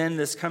 And then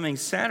this coming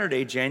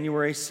Saturday,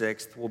 January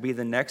 6th, will be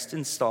the next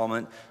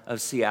installment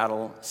of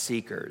Seattle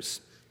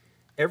Seekers.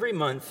 Every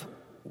month,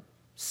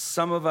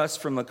 some of us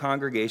from the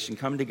congregation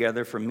come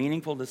together for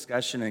meaningful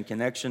discussion and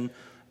connection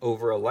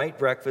over a light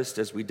breakfast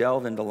as we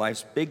delve into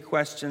life's big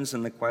questions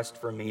and the quest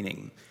for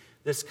meaning.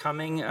 This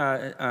coming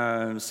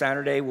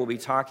Saturday, we'll be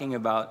talking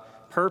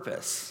about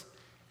purpose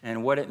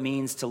and what it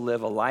means to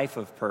live a life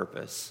of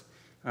purpose.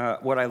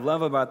 What I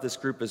love about this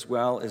group as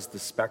well is the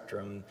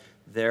spectrum.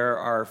 There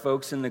are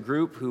folks in the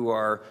group who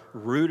are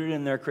rooted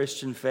in their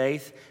Christian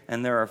faith,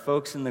 and there are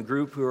folks in the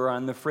group who are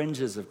on the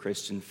fringes of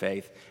Christian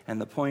faith.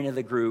 And the point of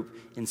the group,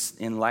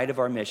 in light of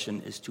our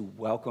mission, is to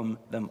welcome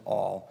them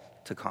all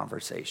to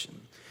conversation.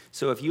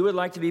 So if you would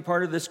like to be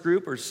part of this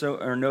group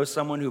or know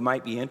someone who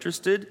might be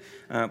interested,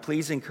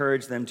 please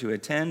encourage them to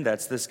attend.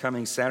 That's this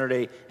coming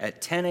Saturday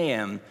at 10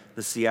 a.m.,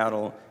 the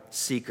Seattle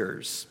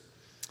Seekers.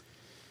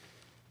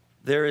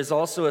 There is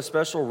also a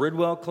special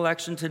Ridwell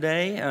collection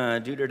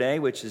due today,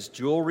 which is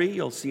jewelry.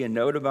 You'll see a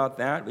note about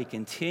that. We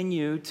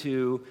continue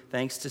to,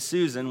 thanks to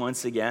Susan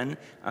once again,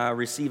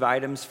 receive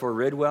items for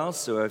Ridwell.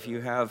 So if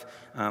you have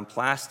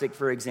plastic,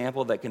 for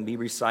example, that can be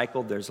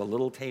recycled, there's a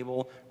little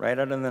table right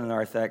out of the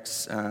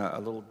narthex, a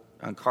little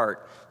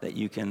cart that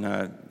you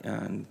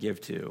can give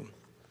to.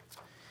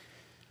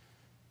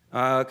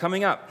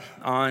 Coming up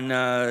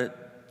on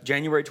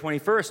January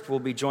 21st, we'll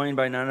be joined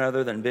by none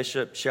other than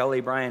Bishop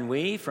Shelley Bryan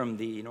Wee from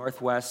the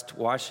Northwest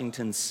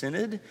Washington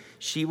Synod.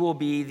 She will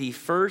be the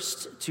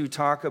first to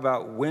talk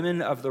about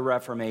women of the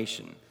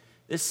Reformation.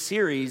 This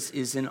series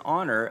is in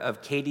honor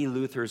of Katie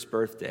Luther's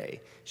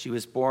birthday. She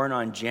was born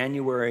on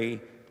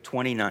January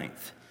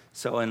 29th.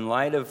 So in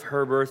light of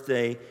her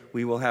birthday,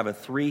 we will have a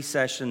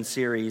 3-session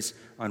series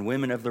on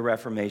women of the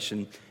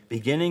Reformation,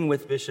 beginning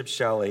with Bishop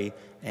Shelley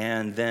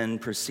and then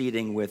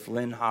proceeding with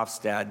Lynn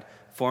Hofstad,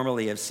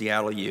 formerly of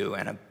Seattle U,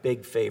 and a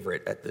big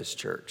favorite at this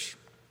church.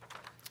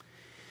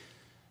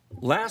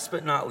 Last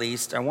but not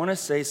least, I want to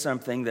say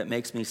something that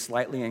makes me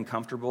slightly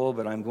uncomfortable,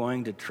 but I'm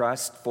going to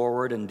trust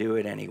forward and do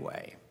it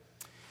anyway.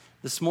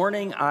 This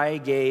morning, I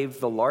gave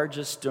the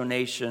largest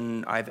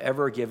donation I've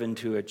ever given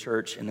to a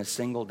church in a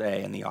single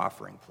day in the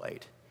offering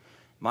plate.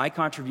 My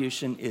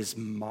contribution is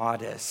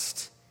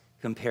modest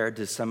compared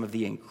to some of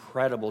the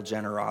incredible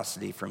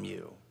generosity from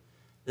you.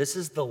 This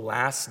is the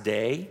last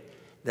day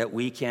that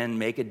we can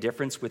make a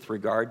difference with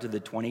regard to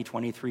the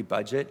 2023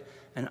 budget,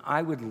 and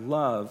I would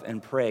love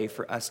and pray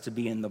for us to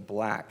be in the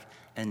black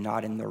and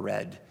not in the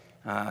red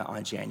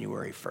on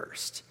January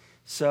 1st.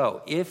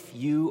 So if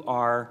you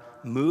are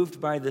moved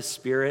by the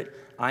Spirit,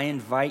 I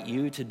invite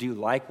you to do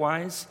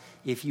likewise.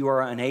 If you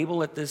are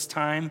unable at this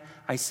time,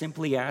 I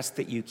simply ask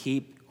that you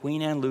keep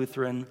Queen Anne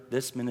Lutheran,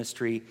 this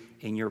ministry,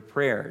 in your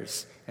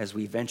prayers as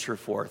we venture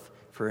forth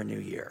for a new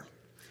year.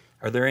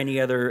 Are there any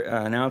other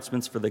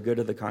announcements for the good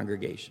of the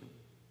congregation?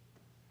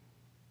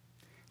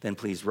 Then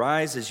please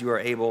rise as you are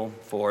able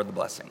for the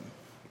blessing.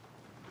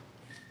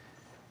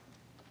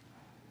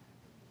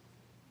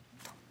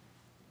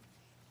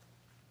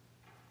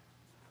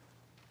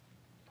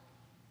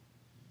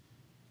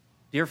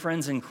 Dear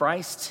friends in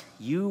Christ,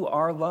 you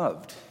are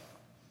loved.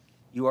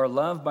 You are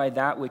loved by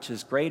that which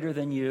is greater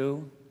than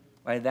you,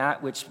 by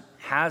that which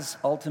has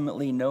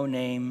ultimately no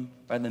name,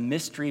 by the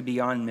mystery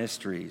beyond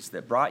mysteries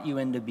that brought you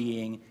into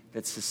being,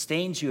 that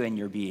sustains you in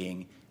your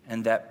being,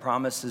 and that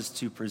promises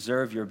to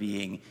preserve your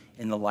being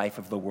in the life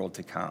of the world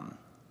to come.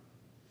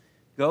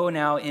 Go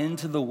now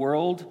into the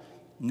world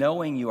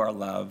knowing you are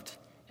loved,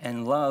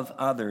 and love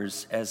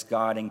others as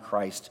God in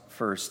Christ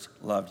first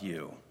loved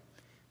you.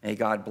 May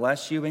God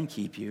bless you and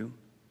keep you.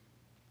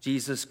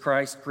 Jesus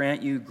Christ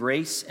grant you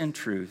grace and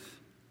truth,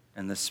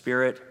 and the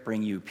Spirit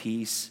bring you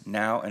peace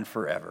now and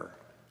forever.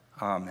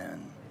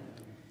 Amen.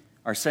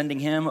 Our sending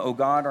hymn, O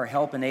God, our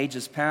help in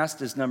ages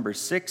past, is number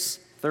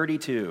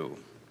 632.